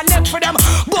politician let for them.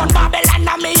 Bun Babylon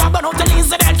and me a burn out the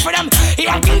Elizabeth for them.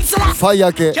 Yeah, kids like ファイヤ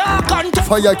ー系 yeah, country.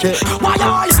 ファイヤー系 Why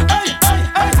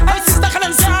hey, sister can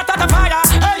you start the fire?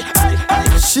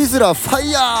 Hey, シズラファ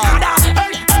イヤー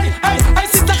hey,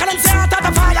 sister can you start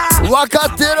the fire? 分か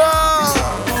ってる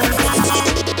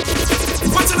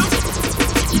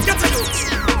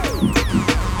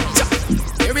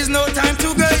There is no time to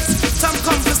waste. Some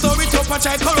come to story to patch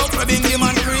I corrupt for Bingy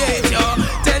man create yo.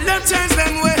 Tell them change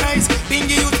them ways.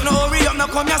 Bingy you to no hurry up now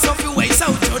come yourself you waste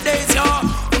out your days yo.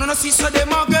 You know see so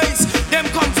them are guys. Them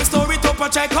come to story to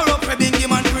patch I corrupt for Bingy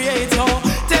man create yo.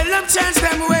 Tell them change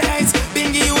them ways.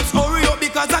 Bingy you to hurry up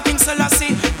because I King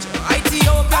Selassie.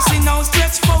 Ethiopia see now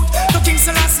stretch out. To King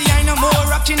Selassie I no more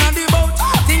rocking on the boat.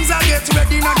 Things are get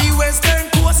ready on the western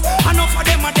coast. Enough of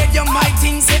them are dead you might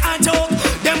think say a joke.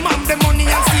 Them have the money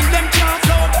and still them can't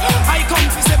float. I come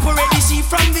to separate the sheep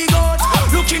from the goat.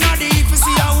 Looking at the heap to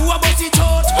see how about it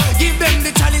out. Give them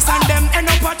the chalice and them end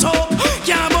up a top.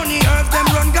 Can't bunny earth them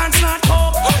run guns not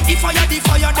coke. If I had the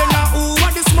fire then now who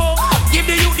want the smoke. Give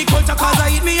the youth the culture cause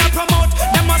I eat me and promote.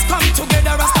 Them must come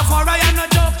together Rastafari and no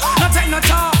joke. Not take no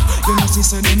talk. You know see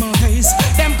so them are guys.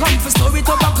 Them come for story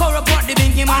to back or report the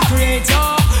Bingy man create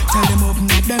yo. Tell them open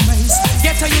up them eyes.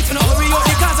 Get a youth to know hurry up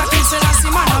because I King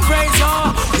Selassie man a praise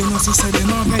yo. You know see so them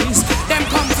are guys. Them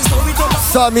come for story to back.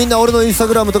 さあみんな俺のインスタ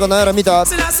グラムとかなんやら見た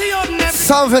Selassie up them.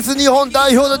 サンフェス日本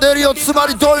代表で出るよつま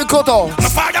りどういうこと My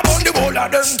fire burn the whole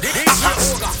of them.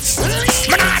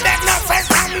 Me nah beg no friend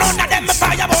from none of them. My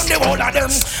fire burn the whole of them.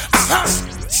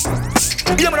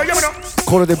 Yeah, me know.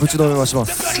 これでぶちのめましま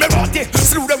す Me rot it,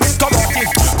 slew them with karate.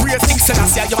 Praise King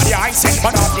Selassie, you are the high saint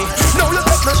banati. Now you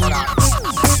take me.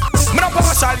 Me no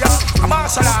partial, ya. I'm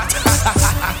partial.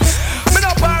 Me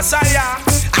no partial, ya.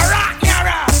 I rock, ya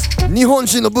rock. 日本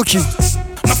人の武器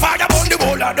My fire burn the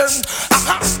whole of them.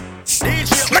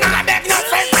 Man, I beg no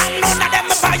friend from none of them.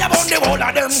 Me fire burn the whole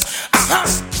of them.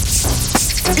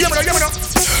 Yeah, man,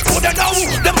 oh, they know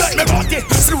them let me rot it.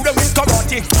 Slew them with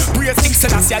karate. Praise King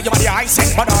Selassie, you are the high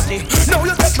sent monarchy. Now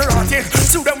you let me rot it.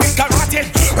 Slew them with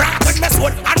karate. Rock with me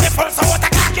sword and me first I want a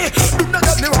cocky. Do not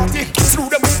let me rot it. Slew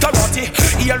them with karate.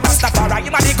 Here Rastafari,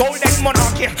 you are the golden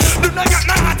monarchy. Do not get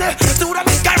me rot it. Slew them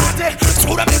with karate.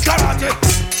 Slew them with karate.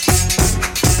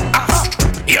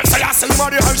 Here Selassie, you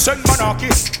are the high sent monarchy.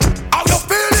 How you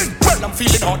feeling? Well, I'm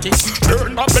feeling haughty.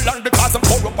 Burn Babylon because I'm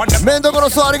corrupt on them. めんどころ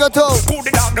そうありがとう。 Cool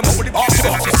it down, them hold it off.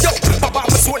 Yo, Papa,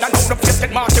 my soul, I know the place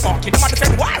that marky. The man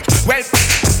said, why? Well,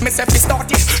 myself is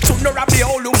started. To know rob the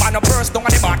old woman, a burst down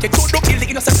on the market. To kill the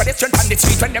innocent pedestrian on the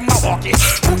street when them are walking.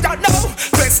 Who don't know?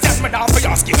 Question me now for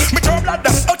asking. Me turn blood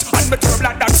down out and me turn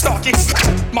blood down stalking.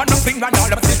 Man, nothing man,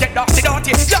 all of us still get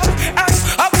dirty. Yo, and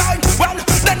I'm blind. Well,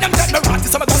 then them get me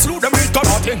ratty, so I go slew them with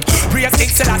karate. Praise King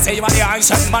Selassie, you are the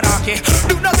ancient monarchy.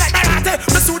 Do not get me ratty,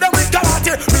 me slew them with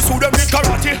karate. Me slew them with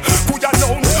karate. Put your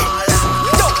down.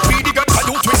 Yo, be the girl can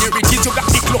do 20 riches, you got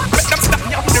the club. Let them stand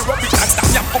me up the rubbish and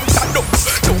stand me up out and up.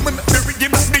 Don't me make me read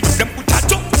them up, they use them put a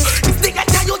jump. If they get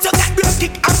tired, you just get me a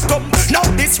kick and come. Now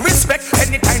disrespect,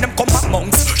 anytime them come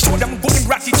amongst. Show them good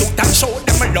gratitude and show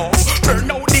them love. Burn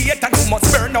out the hate and you must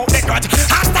burn out the grudge.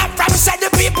 I stop from said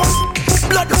the people.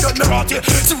 Blood do not me rotty,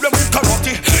 slew them with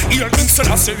karate. Here King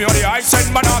Selassie, you are the high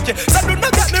sent monarchy. So do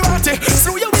not get me rotty,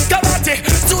 slew you with karate.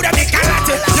 Slew them with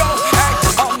karate. Yo, hey,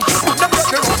 do not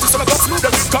get me rotty, so I go slew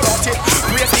them with karate.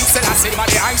 Praise King Selassie, you are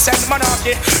the high sent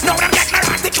monarchy. Now them get me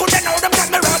rotty, could they know them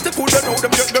get me rotty? Could they know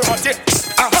them get me rotty?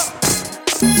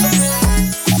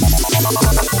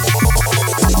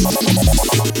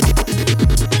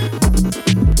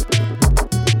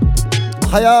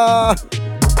はやー。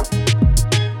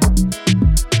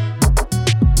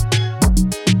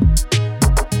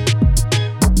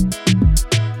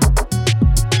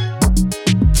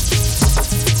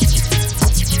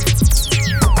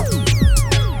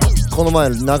この前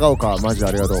長岡マジ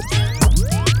ありがとう。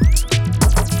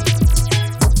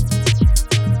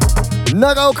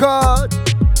長岡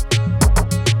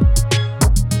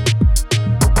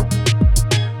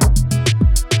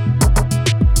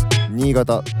新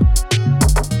潟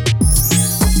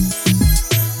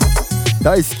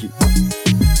大好き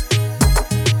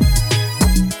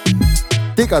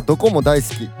てかどこも大好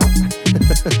き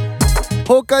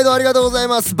北海道ありがとうござい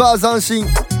ます。バー斬新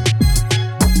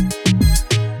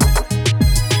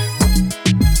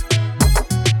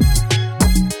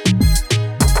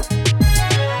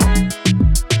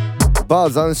バ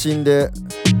ー斬新で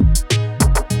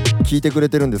聞いてくれ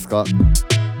てるんですか？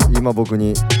今僕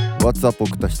に WhatsApp 送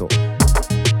った人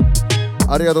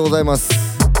ありがとうございます。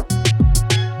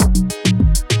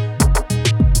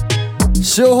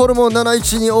塩ホルモン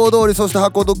712大通り、そして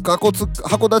函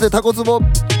館タコツボ、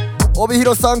帯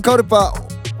広サンカルパ、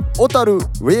小樽ウ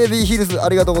ェービーヒルズあ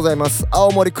りがとうございます。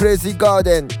青森クレイジーガー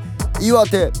デン、岩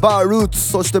手バールーツ、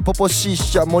そしてポポシー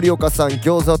シャ盛岡さん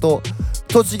餃子と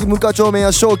栃木無課町名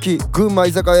や正気、群馬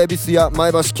居酒屋恵比寿屋、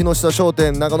前橋木下商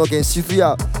店、長野県静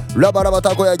屋、ラバラバ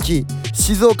たこ焼き、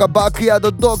静岡バックヤー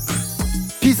ドドッグ、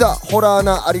ピザホラー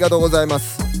ナありがとうございま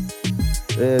す。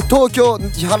東京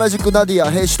原宿ナディ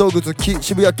ア、平子東口、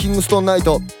渋谷キングストンナイ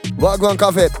ト、ワークワン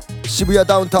カフェ、渋谷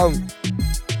ダウンタウン、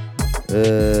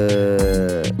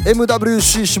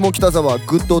MWC 下北沢、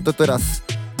グッドオテテラス、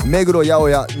目黒八百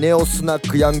屋、ネオスナッ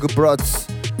クヤングブラッツ、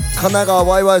神奈川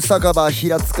ワイワイ酒場、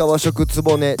平塚和食つ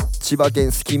ぼね、千葉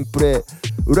県スキンプレイ、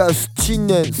浦安陳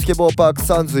年スケボーパーク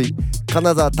サンズイ、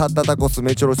金沢タッタタコス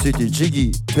メトロシティジ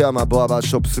ギー、富山ボアバー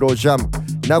ショップスロージャム、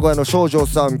名古屋の少女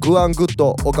さんグアングッ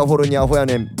ド、オカフォルニアホヤ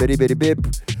ネン、ベリベリベープ、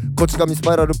こち亀ス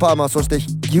パイラルパーマ、そして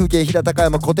岐阜県飛騨高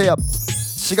山小手屋、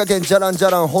滋賀県ジャランジャ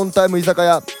ラン本タイム居酒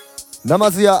屋、ナマ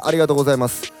ズ屋ありがとうございま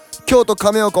す。京都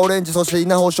亀岡オレンジ、そして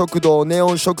稲穂食堂、ネ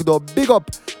オン食堂、ビッグアッ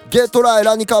プ、ゲットライ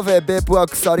ラニカフェ、ベープワー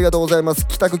クスありがとうございます。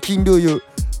北区金龍湯、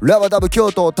ラバダブ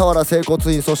京都、俵整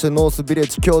骨院、そしてノースビレッ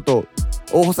ジ京都、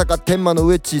大阪天満の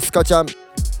ウエッジスカちゃん、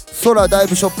空ダイ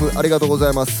ブショップありがとうござ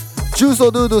います。重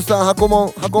曹ドゥードゥさん、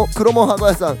黒門箱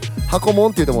屋さん、箱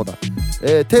門って言うてもうた、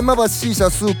天満橋 C 社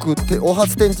スーク、お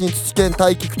初天神土県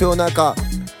大菊豊中、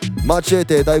マチエ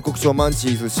テ大黒町マンチ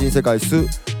ーズ新世界ス、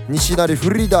西成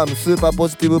フリーダム、スーパーポ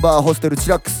ジティブバーホステルチ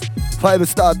ラックス、5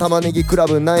スター玉ねぎクラ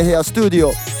ブ、ナイヘアスタジ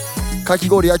オ、かき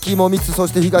氷焼き芋3つ、そ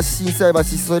して東心斎橋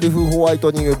セリフホワイ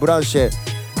トニングブランシェ、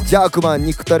ジャークマン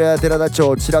肉タレや寺田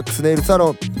町チラックスネイルサ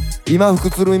ロン、今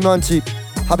福鶴見マンチ、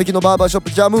羽引きのバーバーショッ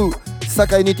プジャムー、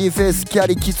坂井ニティフェイスキャ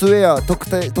リキッズウェア、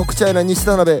特茶屋な西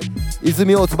田鍋、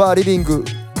泉大津バーリビング、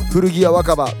古着屋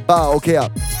若葉バーオケア、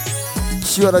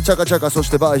石原チャカチャカ、そし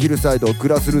てバーヒルサイド、グ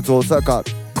ラスルーツ大阪、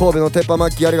神戸の鉄板マッ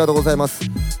キーありがとうございます。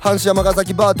阪神山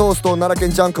崎バートースト、奈良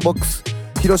県ジャンクボックス、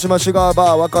広島シュガー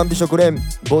バー、若美食連、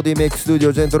ボディメイクスタジ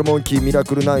オ、ジェントルモンキー、ミラ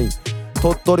クル9、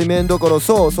鳥取麺どころ、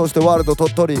そしてワールド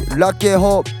鳥取、ラッキー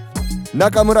ホー、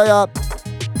中村屋、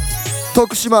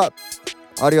徳島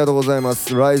ありがとうございま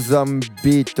す。ライズ&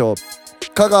ビート、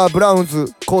香川ブラウン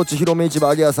ズ、高知広め市場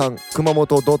揚げ屋さん、熊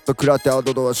本ドットクラテアウ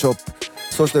トドアショップ、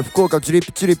そして福岡チリッ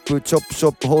プチリップチョップショ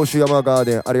ップ宝州山ガー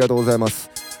デンありがとうございます。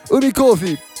海コー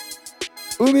ヒ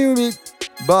ー、海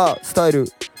バースタイ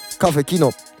ルカフェキ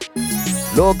ノ、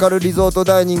ローカルリゾート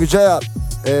ダイニングジャ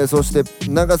ヤ、そして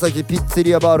長崎ピッツェ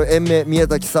リアバール延命、宮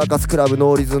崎サーカスクラブ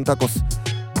ノーリズンタコス、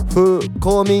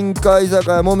公民会居酒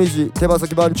屋もみじ、手羽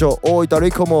先番長、大分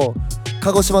リコモ、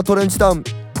鹿児島トレンチタウン、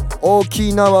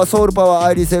沖縄ソウルパワー、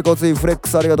アイリー整骨院フレック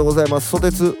スありがとうございます。ソ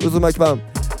テツ渦巻きパン、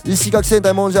石垣戦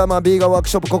隊モンジャーマン、ビーガンワーク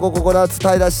ショップ、ココナッツ、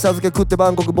タイだし茶漬け食ってバ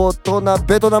ンコク、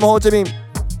ベトナムホーチミン、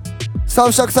サ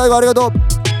フシャク最後ありがとう。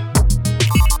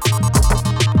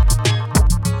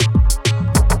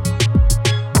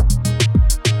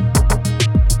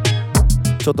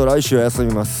ちょっと来週は休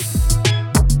みます。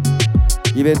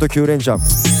イベント9連チャン、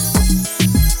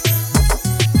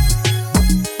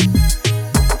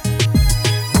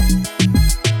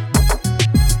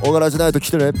オガラジナイト来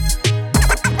てね。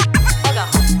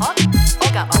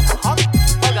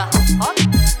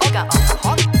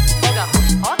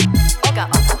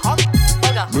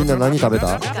みんな何食べ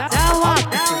た？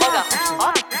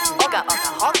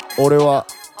俺は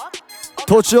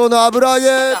とちおの油揚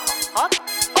げ、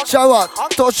ちゃうわ、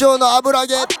とちおの油揚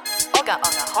げ、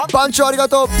番長ありが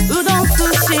とう。うどん寿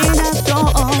司納豆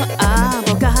ア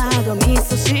ボカド味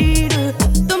噌汁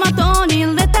トマトに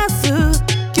レタス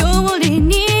きゅうり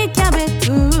にキャベ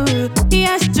ツ冷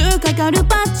やし中華カル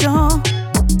パッチョ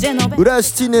ジェノベ浦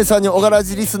安陳年さんに小柄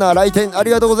寺リスナー来店あ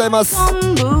りがとうございます。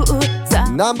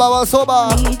ナンバーワンそ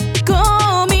ば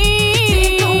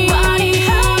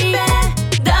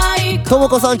とも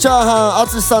こさんチャーハン、あ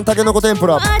つしさんたけのこ天ぷ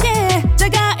ら、リッ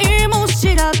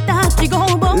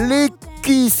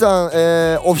キーさん、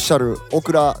オフィシャルオ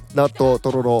クラ納豆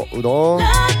とろろうどん、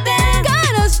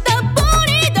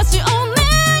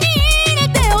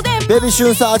ベビーシ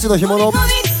ュンさん、あちの干物、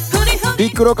ビ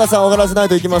ッグロカさん、おがらじない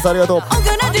といきますありがとう。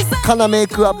カナメイ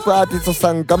クアップアーティスト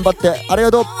さん頑張ってありが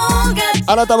とう。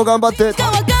あなたも頑張って。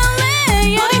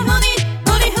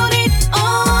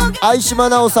相島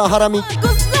奈緒さん、ハラミ、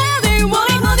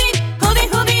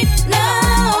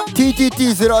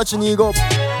 TTT0825、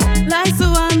 ライス&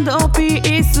ピ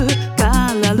ース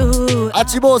カラルあ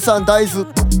ちぼうさん、大豆、ボ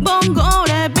ンゴ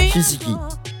レビひじき、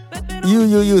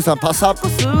ゆうさん、パサッ、ス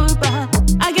ーパー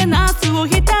揚げナスを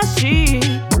浸しリ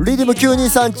ディム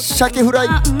923、鮭フライ、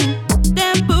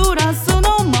天ぷらそ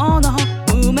のもの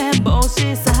梅干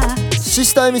しさシ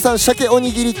スタエミさん、鮭お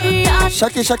にぎり、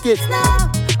鮭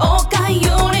おかゆに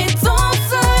雑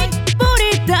炊ぶ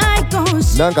り大根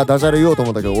しなんかダジャレ言おうと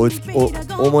思ったけど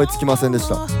思いつきませんでし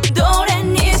た。どれ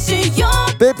にしよ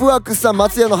うベープワックスさん、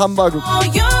松屋のハンバーグ、お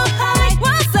湯はい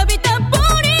わさびたっぷ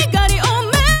りガリお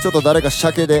めちょっと誰か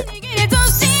鮭で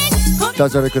ダ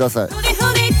ジャレください。ふり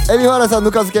ふりエビファラさん、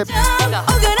ぬか漬け、おが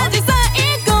らじ最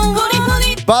高ふりふ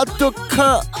りバッド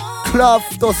カクラ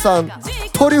フトさん、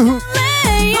トリュフ、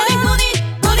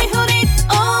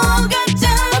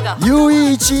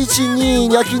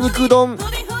UE112 焼肉丼、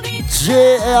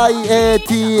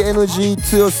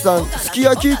 JIATNG 剛さん、すき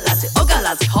焼き、おが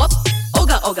らじホッお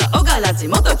がらじ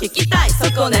もっと聞きたい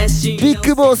そこねしビッ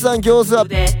グボースさん、餃子、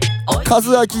カ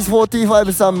ズアキ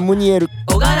45さん、ムニエル、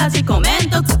おがらじコメン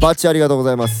トバッチありがとうご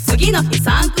ざいます。次の日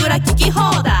サンクラ聞き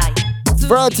放題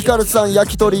ブラーティカルさん、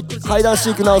焼き鳥、ハイダンシ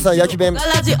ークナオさん、焼き弁、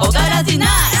おがらじない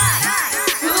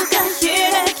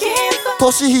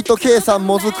トシヒト K さん、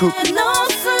もずく、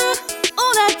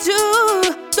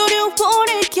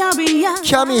キャ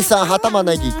ミーさん、はたま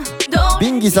ねぎ、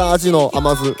ビンギさん、アジの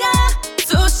甘酢、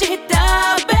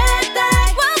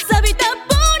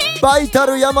バイタ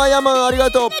ル山々あり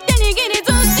がとう。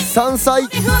山菜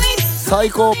最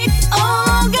高、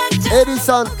エリ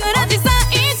さん、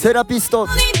セラピスト、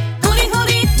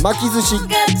巻き寿司、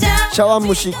茶碗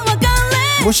蒸し、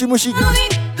ムシムシ、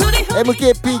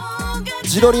 MKP、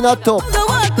 地鶏納豆、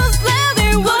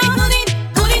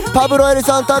パブロエリ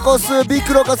さん、タコス、ビッ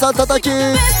クロカさん、たたき、シ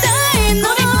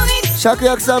ャク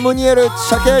ヤクさん、ムニエル、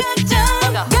鮭、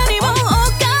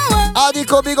アディ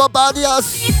コビゴバディア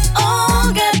ス、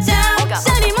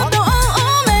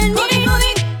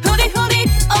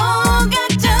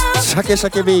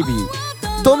鮭ベイビー、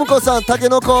トムコさん、タケ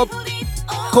ノコ、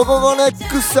ココゴネッ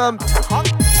クスさん、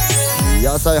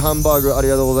野菜ハンバーグあり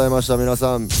がとうございました。皆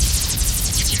さん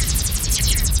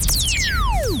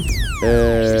今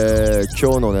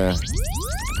日のね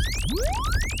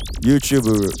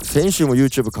YouTube 先週も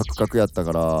YouTube カクカクやった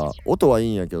から音はいい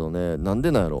んやけどね、なん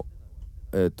でなんやろ。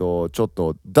ちょっ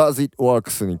と Does It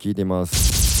Works に聞いてます。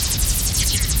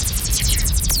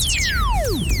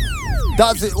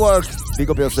 Does It Work? Pick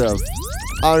up yourself.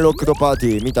 Unlock the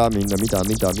party. 見たみんな見た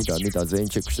全員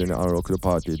チェックしてね。 Unlock the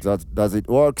party. Does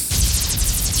it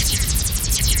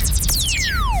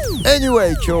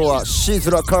works?Anyway 今日はシ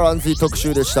ズラカランズィ特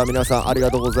集でした。皆さんありが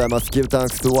とうございます。 Give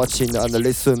thanks to watching and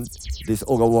listen this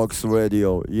Ogaworks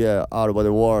radio. Yeah, all over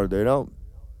the world, you know.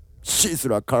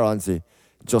 Sizzla Karanzi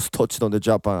just touched on the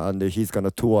Japan and he's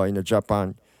gonna tour in the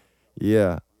Japan.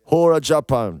 Yeah, whole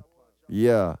Japan.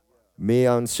 Yeah, me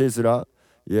and Sizzla.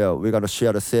 Yeah, we're gonna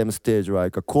share the same stage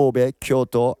like Kobe,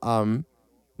 Kyoto, and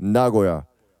Nagoya.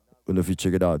 And if you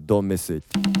check it out, don't miss it.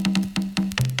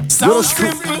 So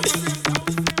simple.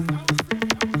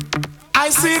 I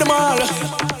see them all,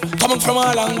 coming from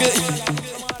all angles.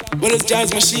 Well, it's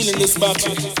jazz machine in this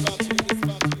battle.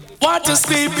 What a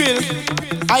steeple,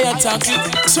 I attack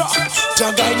it. So,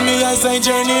 guide me as I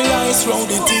journey lies round.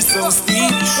 It is so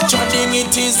steep. Treading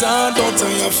it is hard, but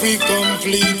I am free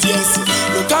complete. Yes,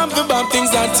 look up the bad things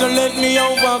that you let me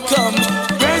overcome.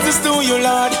 Praises to you,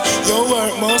 Lord. Your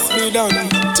work must be done.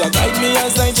 Guide me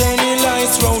as I journey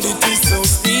lies round. It is so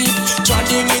steep.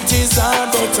 Treading it is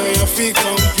hard, but I am free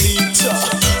complete.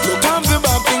 Look up the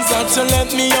bad things that you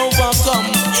let me overcome.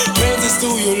 Praises to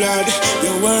you, Lord.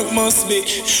 Your work must be.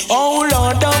 Oh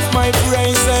Lord of my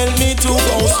praise, help me to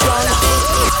go strong.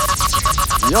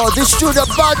 Yo, this to the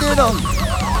body, you know.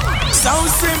 So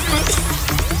simple.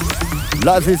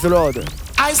 Life is a road.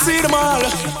 I see them all,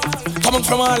 coming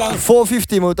from all angles.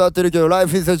 450も歌ってるけど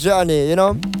Life is a journey, you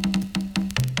know.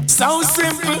 So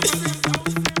simple.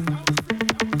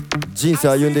 人生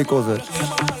歩んでいこうぜ。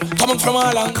 Coming from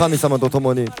all angles. 神様と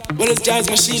共に。 Well, it's jazz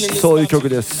machine in this そういう曲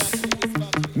です。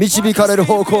導かれる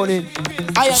方向に。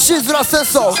Sizzla says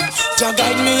so.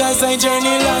 Guide me as I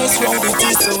journey lies round. It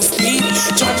is so steep.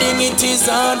 Treading it is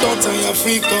hard, but I am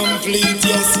free complete.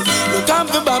 Yes, look up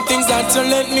the bad things that you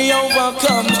let me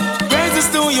overcome. Praises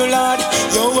to you, Lord.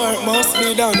 Your work must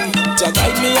be done.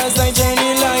 Guide me as I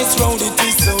journey lies round. It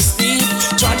is so steep.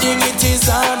 Treading it is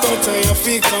hard, but I am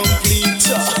free complete.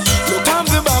 Look up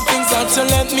the bad things that you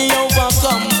let me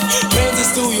overcome.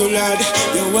 Praises to you, Lord.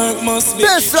 Your work must be.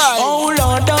 Oh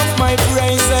Lord of my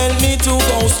praise, help me to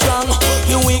go strong.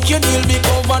 The wicked will be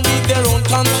covered with their own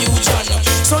confusion.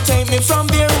 So take me from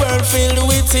their world filled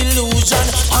with illusion.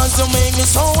 And to make me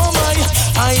so am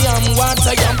I am what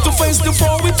I am. To face the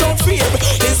foe without fear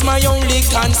is my only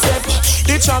concept.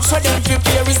 The traps for them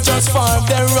prepare is just for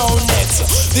their own nets.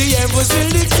 The heavens will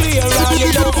declare all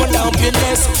your love and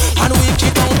happiness. And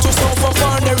wicked down to suffer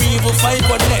for their evil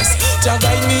fiberness. To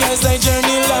guide me as I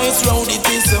journey lies round. It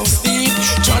is so steep.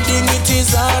 Treading it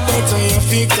is hard, but I am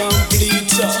free complete.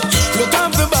 Look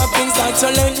up the bad things that you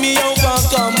let me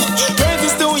overcome.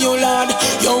 Praises to you, Lord.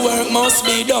 Your work must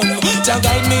be done. To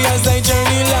guide me as I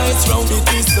journey lies round. It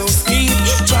is so steep.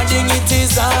 Treading it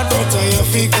is hard, but I am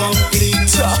free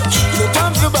complete. Look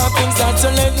up the bad things that you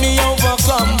let me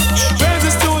overcome.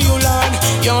 Praises to you, Lord.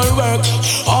 Your work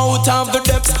out of the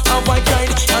depths of I cried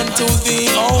unto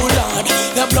thee, oh Lord.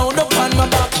 The blood upon my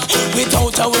back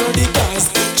without a word it does.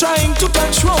 Trying to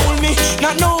control me,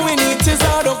 not knowing it is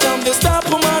hard to come to stop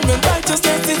a man when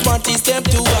righteousness is what he step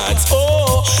towards.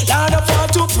 Oh, Lord, I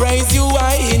want to praise you,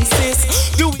 I insist.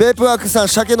 ベープワークさん、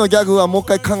鮭のギャグはもう一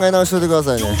回考え直しておいてくだ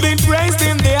さいね。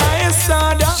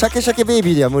鮭鮭ベイ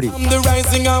ビーでは無理。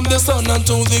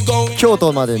京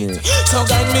都までに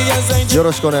よ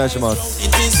ろしくお願いします。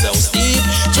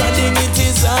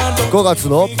5月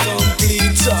の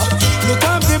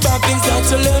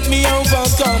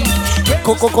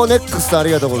コココネックスあ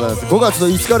りがとうございます。5月の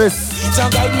5日です。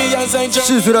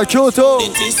Sizzla京都、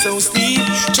神戸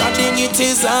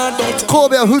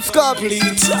は2日、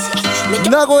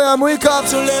名古屋6日、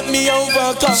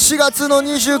4月の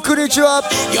29日は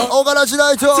小柄時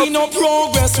代と、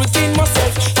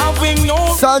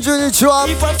30日は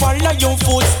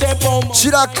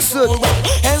チラックス、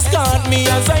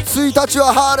1日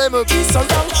はハーレム、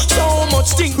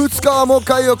2日はもう一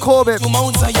回よ神戸、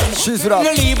Sizzla。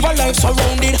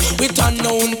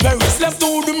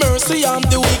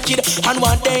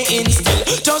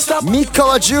3日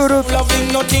はジュール、ジ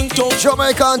ャマ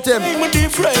イカアンテム。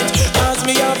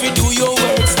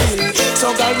So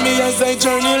guide me as I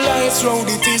journey life's road.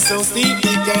 It is so steep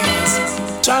because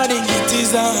treading it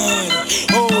is hard.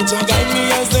 Oh, so guide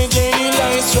me as I journey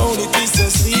life's road. It is so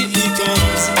steep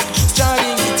because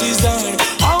treading it is hard.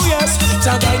 Oh yes,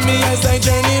 so guide me as I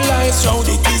journey life's road.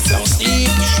 It is so steep.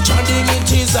 Treading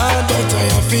it is hard, but I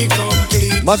have become.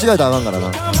 間違えたらあかんから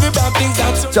な。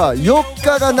じゃあ4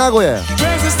日が名古屋や、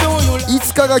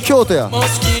5日が京都や。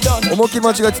思いっきり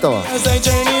間違えてたわ、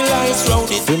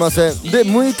すいません。で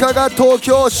6日が東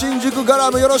京新宿ガラ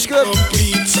ムよろしく。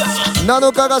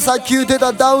7日がさっき言って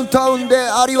たダウンタウンで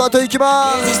有和と行き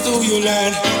ます。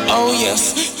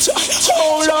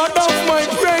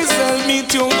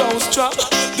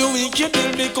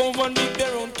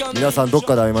皆さんどっ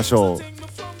かで会いましょう。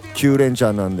9連チ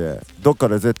ャンなんでどっか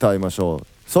で絶対会いましょう。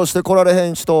そして来られへ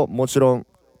ん人、もちろん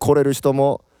来れる人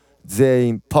も全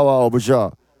員パワーオブジャ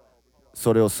ー。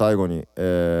それを最後に、ジ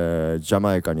ャ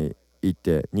マイカに行っ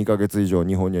て2ヶ月以上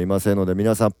日本にはいませんので、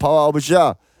皆さんパワーオブジ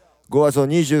ャー5月の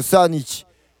23日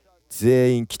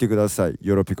全員来てください。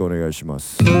よろぴくお願いしま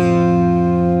す。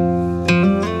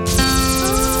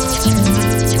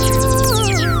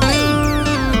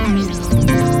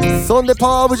そんでパ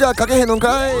ワーオブジャーかけへんの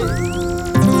かい。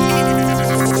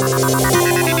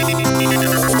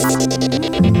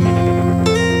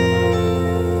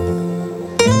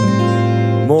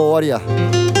もう終わりや。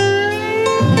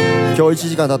今日1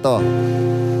時間経ったわ。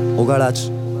オガラ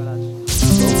ジ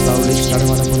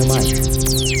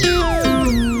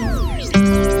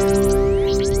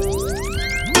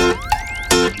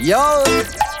Yo,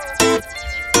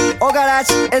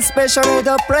 Ogaworks, especially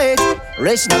the plate.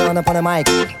 Original on the mic,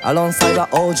 alongside the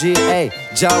OGA,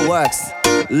 Ogaworks.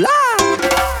 La.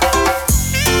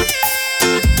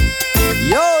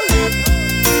 Yo,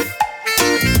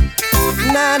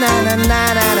 na na na na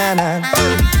na na na,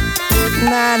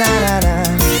 na na na na.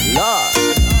 Lord.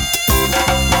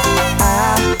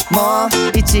 もう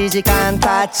1時間経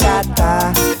っちゃっ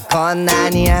た。こんな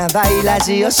にヤバいラ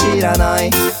ジオ知らな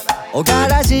い。おが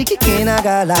らじ聞きな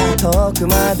がら遠く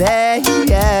まで、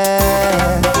yeah、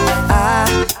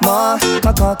もう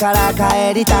ここから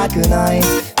帰りたくない。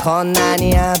こんな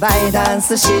にヤバいダン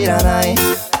ス知らない。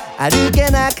歩け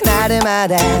なくなるま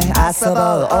で遊ぼ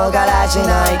うおがらじ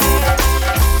ない。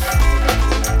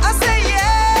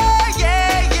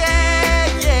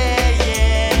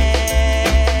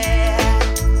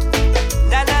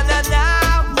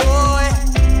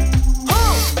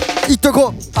いっとこ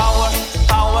う。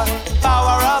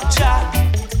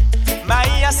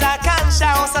毎朝感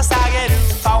謝を捧げる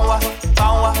パワー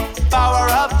パワーパワ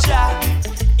ーアップじゃ、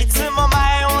いつも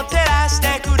前を照らし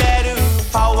てくれる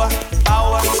パワーパ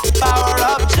ワーパワー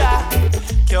アップじゃ、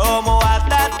今日も暖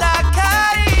か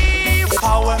い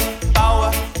パワーパ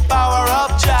ワーパワーア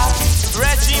ップじゃ、ブレ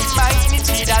ッジン毎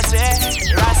日だぜ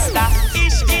ラスタ意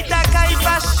識高いフ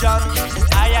ァッション、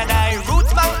あやないルー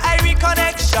ツマンアイリコ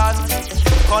ネクション、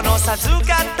この授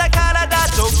かった体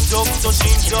ゾクゾクと心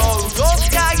臓動く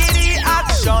限りア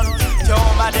クション、今日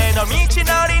までの道の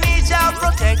りにじゃプ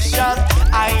ロテクション、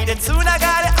愛でつながる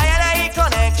あやないコ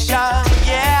ネクション、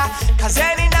yeah、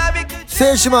 風になびく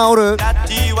聖島おる。ラッ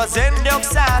ティは全力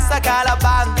さ朝から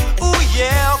晩、oh yeah、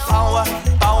 パワ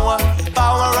ーパワー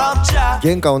パワーアップじゃ、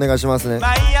玄関お願いしますね。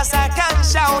毎朝感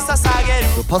謝を捧げる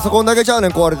パソコンだけちゃうね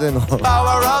ん壊れてんの。パ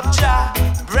ワーアップじゃ、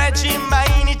ブレッジン毎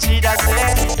日だぜ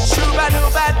シュバド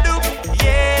ゥバドゥ、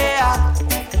yeah、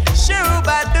シュ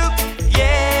バドゥ、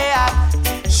yeah、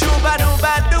シュバドゥ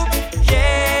バドゥ、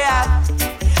yeah、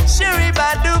シュリ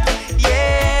バドゥ、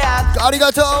yeah、あり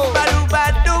がとう。シュバドゥ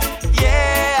バドゥ、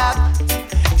yeah、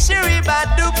シュリバ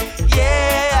ドゥ、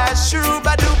yeah、シュ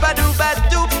バドゥバドゥバ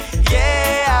ドゥ、yeah、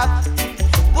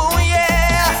oh yeah、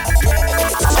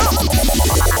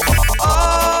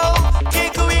 oh、 聞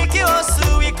く息を吸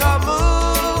い込む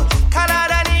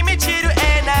体に満ちるエ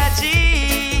ナジ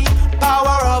ー、パ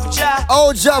ワーオブジャー、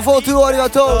おじゃあ42ありが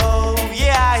とう。 oh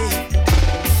yeah、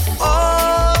 oh、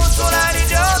 空に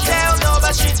両手を伸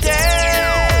ばして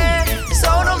そ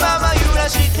のまま揺ら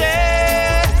して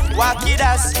湧き出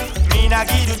すみな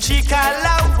ぎる力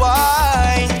は、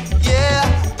yeah、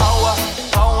 パワー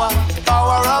パワーパ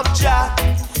ワーオブジャ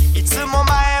ー、いつも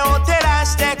前を照ら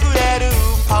してくれる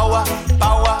パワー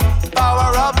パワーパ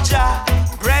ワーオブジャ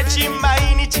ー、ブレッジン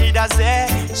毎日だぜ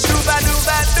シュバドゥ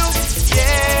バドゥ、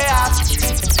yeah、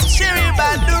シュリ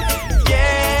バドゥ、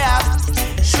yeah、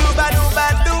シュバドゥバ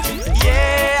ドゥ、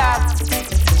yeah、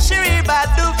シュリバ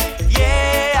ドゥ、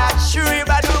yeah、シュリ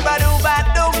バドゥバドゥバ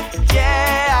ドゥ、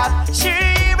yeah、シュ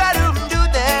リバドゥドゥ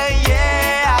デ、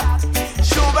yeah、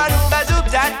シュバドゥバド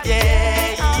ゥダッ、yeah、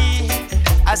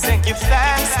 I thank you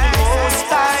thanks the most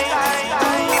time。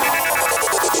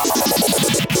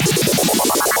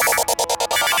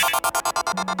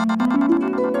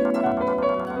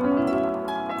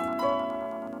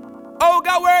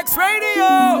 Ogaworks Radio,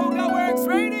 Ogaworks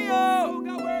Radio,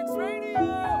 Ogaworks Radio。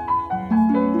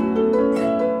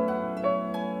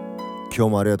 今日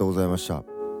もありがとうございました。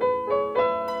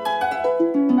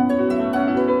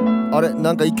あれ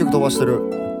なんか一曲飛ばしてる。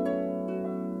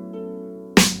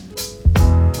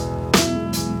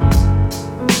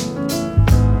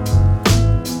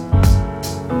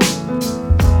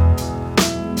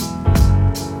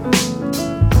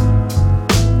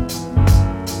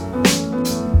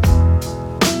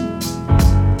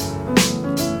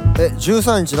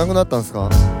13日なくなったんすか？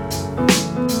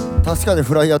確かに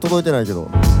フライヤー届いてないけど。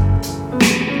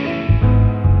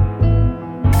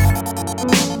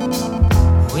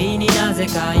不意になぜ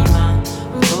か今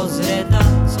訪れた、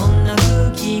そんな空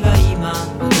気が今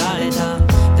流れた。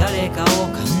誰かを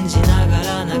感じなが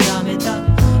ら眺めた、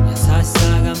優しさ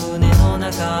が胸の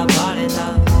中暴れ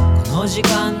た。この時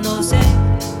間のせい、こ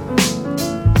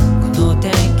の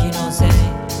天気のせい、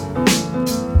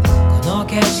この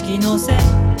景色のせい、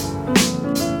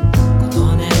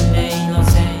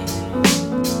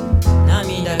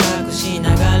涙隠し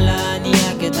ながらにや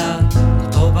けた言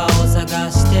葉を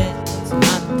探して詰ま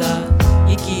った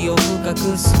息を深く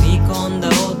吸い込んだ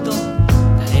音、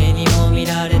誰にも見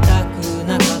られたく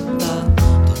なかった。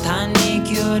途端に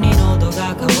急に喉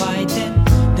が渇いて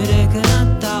ぬるくな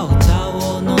ったお茶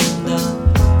を飲んだ。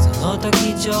その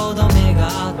時ちょうど目が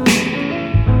合って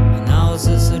鼻を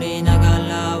すすりなが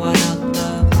ら笑った。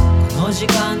この時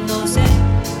間のせい、こ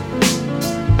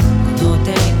の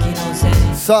天気のせい。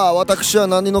さあ私は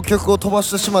何の曲を飛ば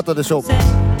してしまったでしょうか。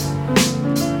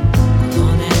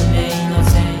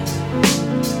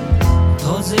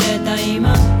訪れた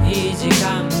今いい時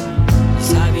間、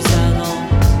久々の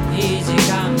いい時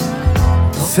間。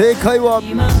正解は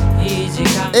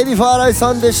エビファーライ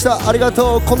さんでした。ありが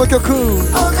とう。この曲お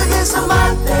かげさ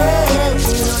まで祈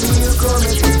りを込め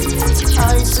て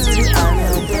愛するあな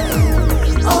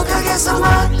た、おかげさ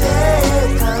まで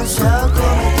感謝を込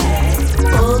めて大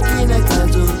きな家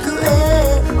族へ、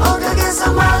おかげ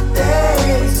さまで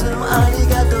いつもあり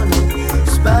がとうね、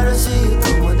素晴らしい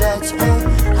友達へ改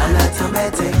め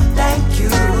て Thank you。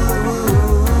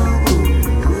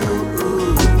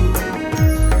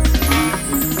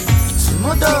 いつ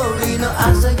も通りの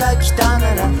朝が来た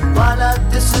なら笑っ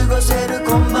て過ごせる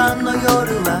今晩の夜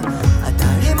は、当た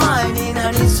り前に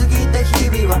なりすぎた日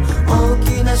々は大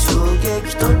きな衝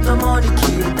撃とともに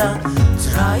消えた。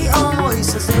辛い思い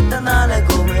させたなら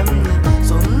ごめんね、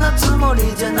そんなつも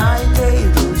りじゃないけ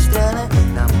どしてね。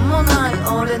なんもない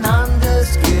俺なんで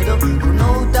すけどこ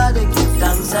の歌で Give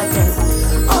thanks again。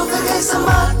 おかげさ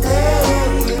まで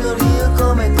祈りを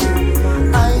込めて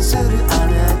愛するあ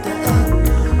なたへ、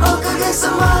おかげ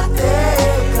さまで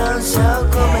感謝を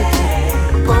込めて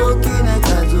大きな家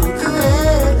族へ、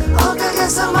おかげ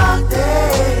さまで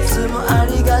いつもあ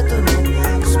りがとうね、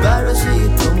素晴らしい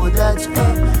友達へ改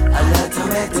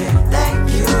めて Thank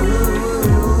you。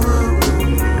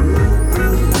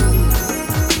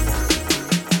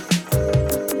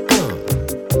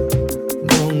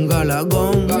 ゴンガラ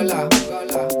ゴンガラ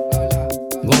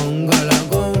ゴンガラ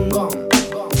ゴンゴンゴン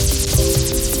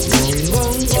ゴ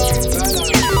ンゴン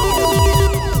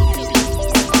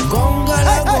ゴンガラ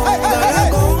ゴンガラ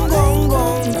ゴンゴンゴ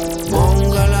ンゴン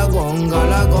ガラゴンガ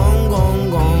ラゴンゴン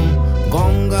ゴンゴ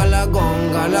ンガラゴ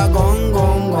ンガラゴンゴ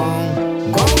ンゴン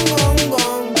ゴンゴンゴ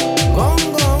ンゴン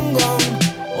ゴンゴ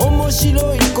ン。面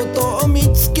白いことを見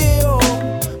つけよ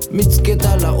う、見つけ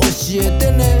たら教え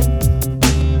てね。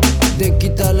で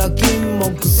きたら金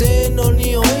木犀の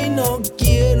匂いの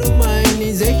消える前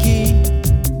にぜひ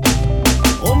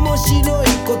面白い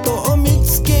ことを見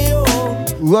つけよ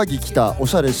う。上着着た、お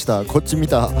しゃれした、こっち見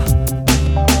た。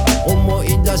思い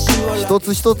出しは一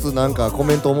つ一つなんかコ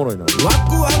メントおもろいな。ワ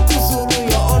クワクす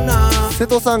るような瀬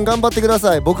戸さん頑張ってくだ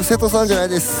さい。僕瀬戸さんじゃない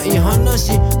です。いい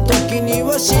話、時に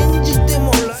は信じて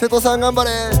もらえ、瀬戸さん頑張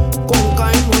れ。今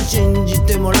回も信じ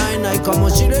てもらえないかも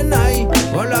しれない、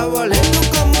笑われる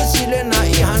かもしれな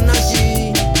い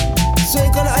話、それ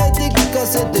からあえて聞か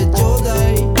せてちょうだ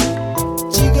い。違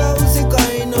う世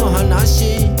界の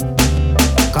話、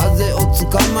風を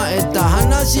捕まえた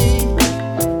話、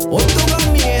音が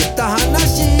見えた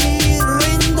話、リ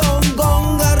ンドンゴ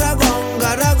ンガラゴン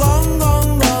ガラゴンゴ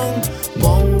ンゴンゴ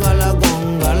ンガラゴ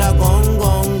ンガラゴンゴ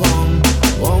ンゴン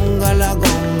ゴンガラゴ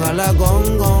ンガラゴ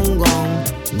ンゴンゴン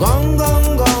ゴンゴンゴン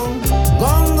ゴ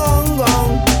ンゴンゴ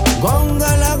ンゴン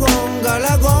ガラゴンガ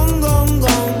ラゴンゴンゴン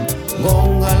ゴ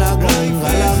ンガラゴンガ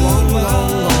ラゴンゴンゴ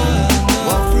ン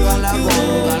ゴンガラゴン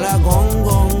ガラゴンゴ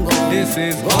ンゴン This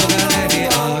is ordinary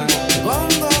art。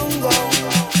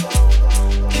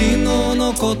 昨日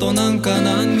のことなんか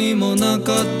何にもな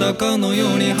かったかの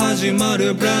ように始ま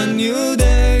る Brand new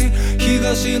day。日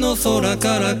東の空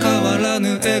から変わら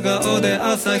ぬ笑顔で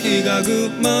朝日がグ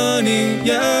ッマーニン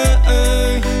グ、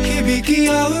響き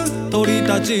合う鳥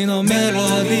たちのメロ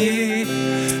ディ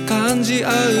ー、感じ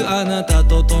合うあなた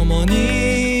と共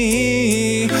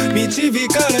に導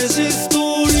かれしスト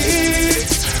ーリー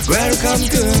Welcome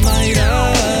to my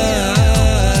life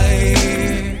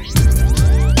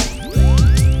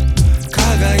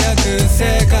輝く世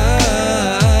界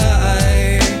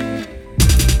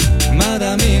ま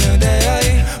だ見ぬ出会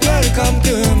い Welcome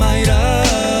to my life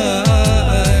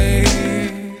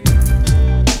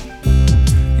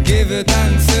Give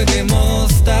thanks to the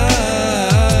most high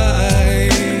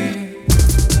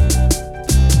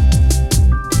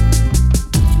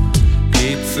い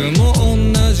つも同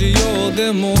じよう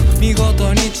でも見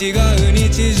事に違う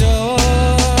日常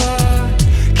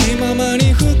気まま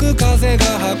に吹く風が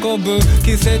運ぶ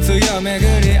季節や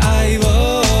巡り合いを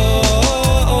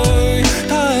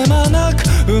絶え間なく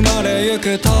生まれゆ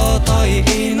く尊い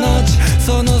命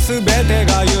そのすべて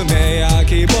が夢や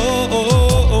希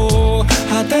望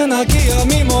果てなき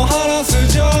闇も晴らす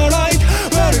Your light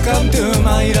Welcome to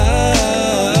my life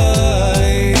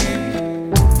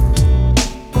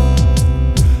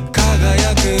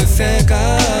輝く世界、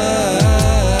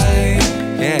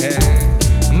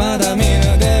まだ見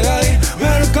ぬ出会い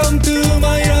Welcome to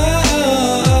my life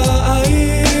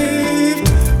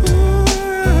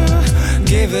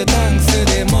Give thanks to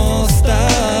the most high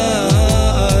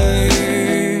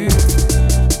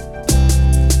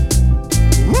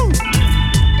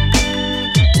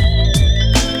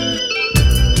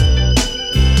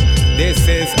This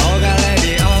is Ogaworks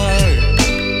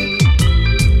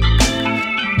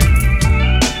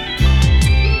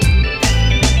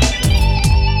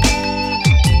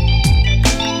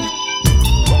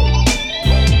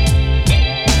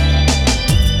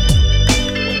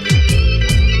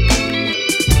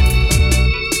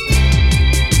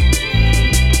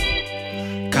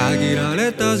限ら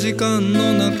れた時間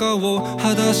の中を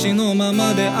裸足のま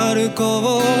まで歩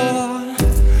こう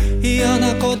嫌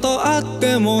なことあっ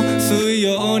ても水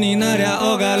曜になりゃ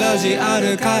小柄じあ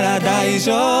るから大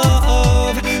丈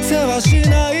夫世話し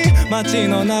ない街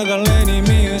の流れに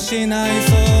見失い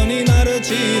そうになる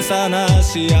小さな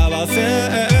幸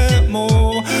せ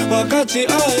も分かち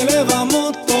合えればも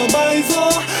っと倍増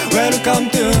Welcome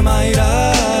to my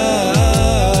life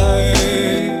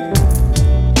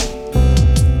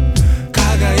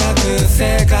輝く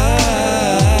世界、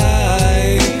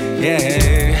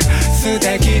素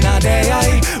敵な出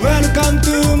会い Welcome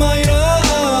to my life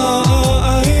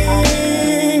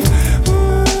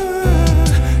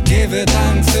Give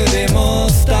thanks to the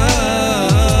most high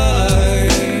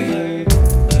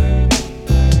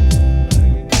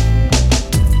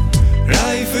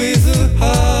Life is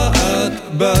hard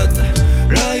but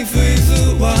life is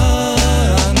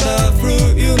wonderful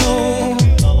you know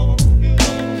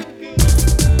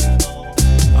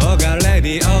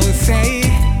Ogaworks say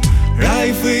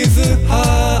Life is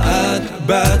hard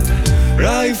but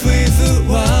life is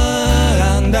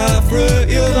wonderful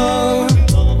you know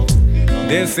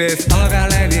This is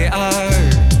Ogaworks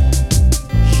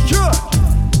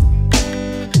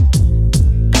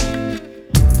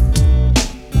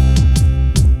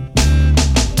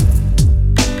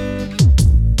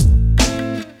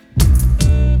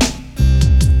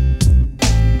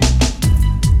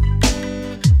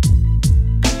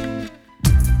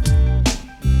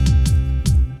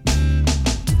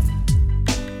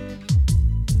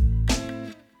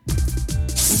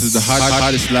This is the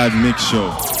hottest live mix show.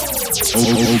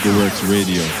 Ogaworks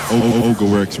Radio.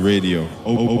 Ogaworks Radio.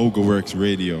 Ogaworks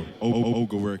Radio.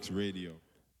 Ogaworks Radio.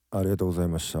 ありがとうござい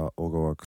ました。Ogaworks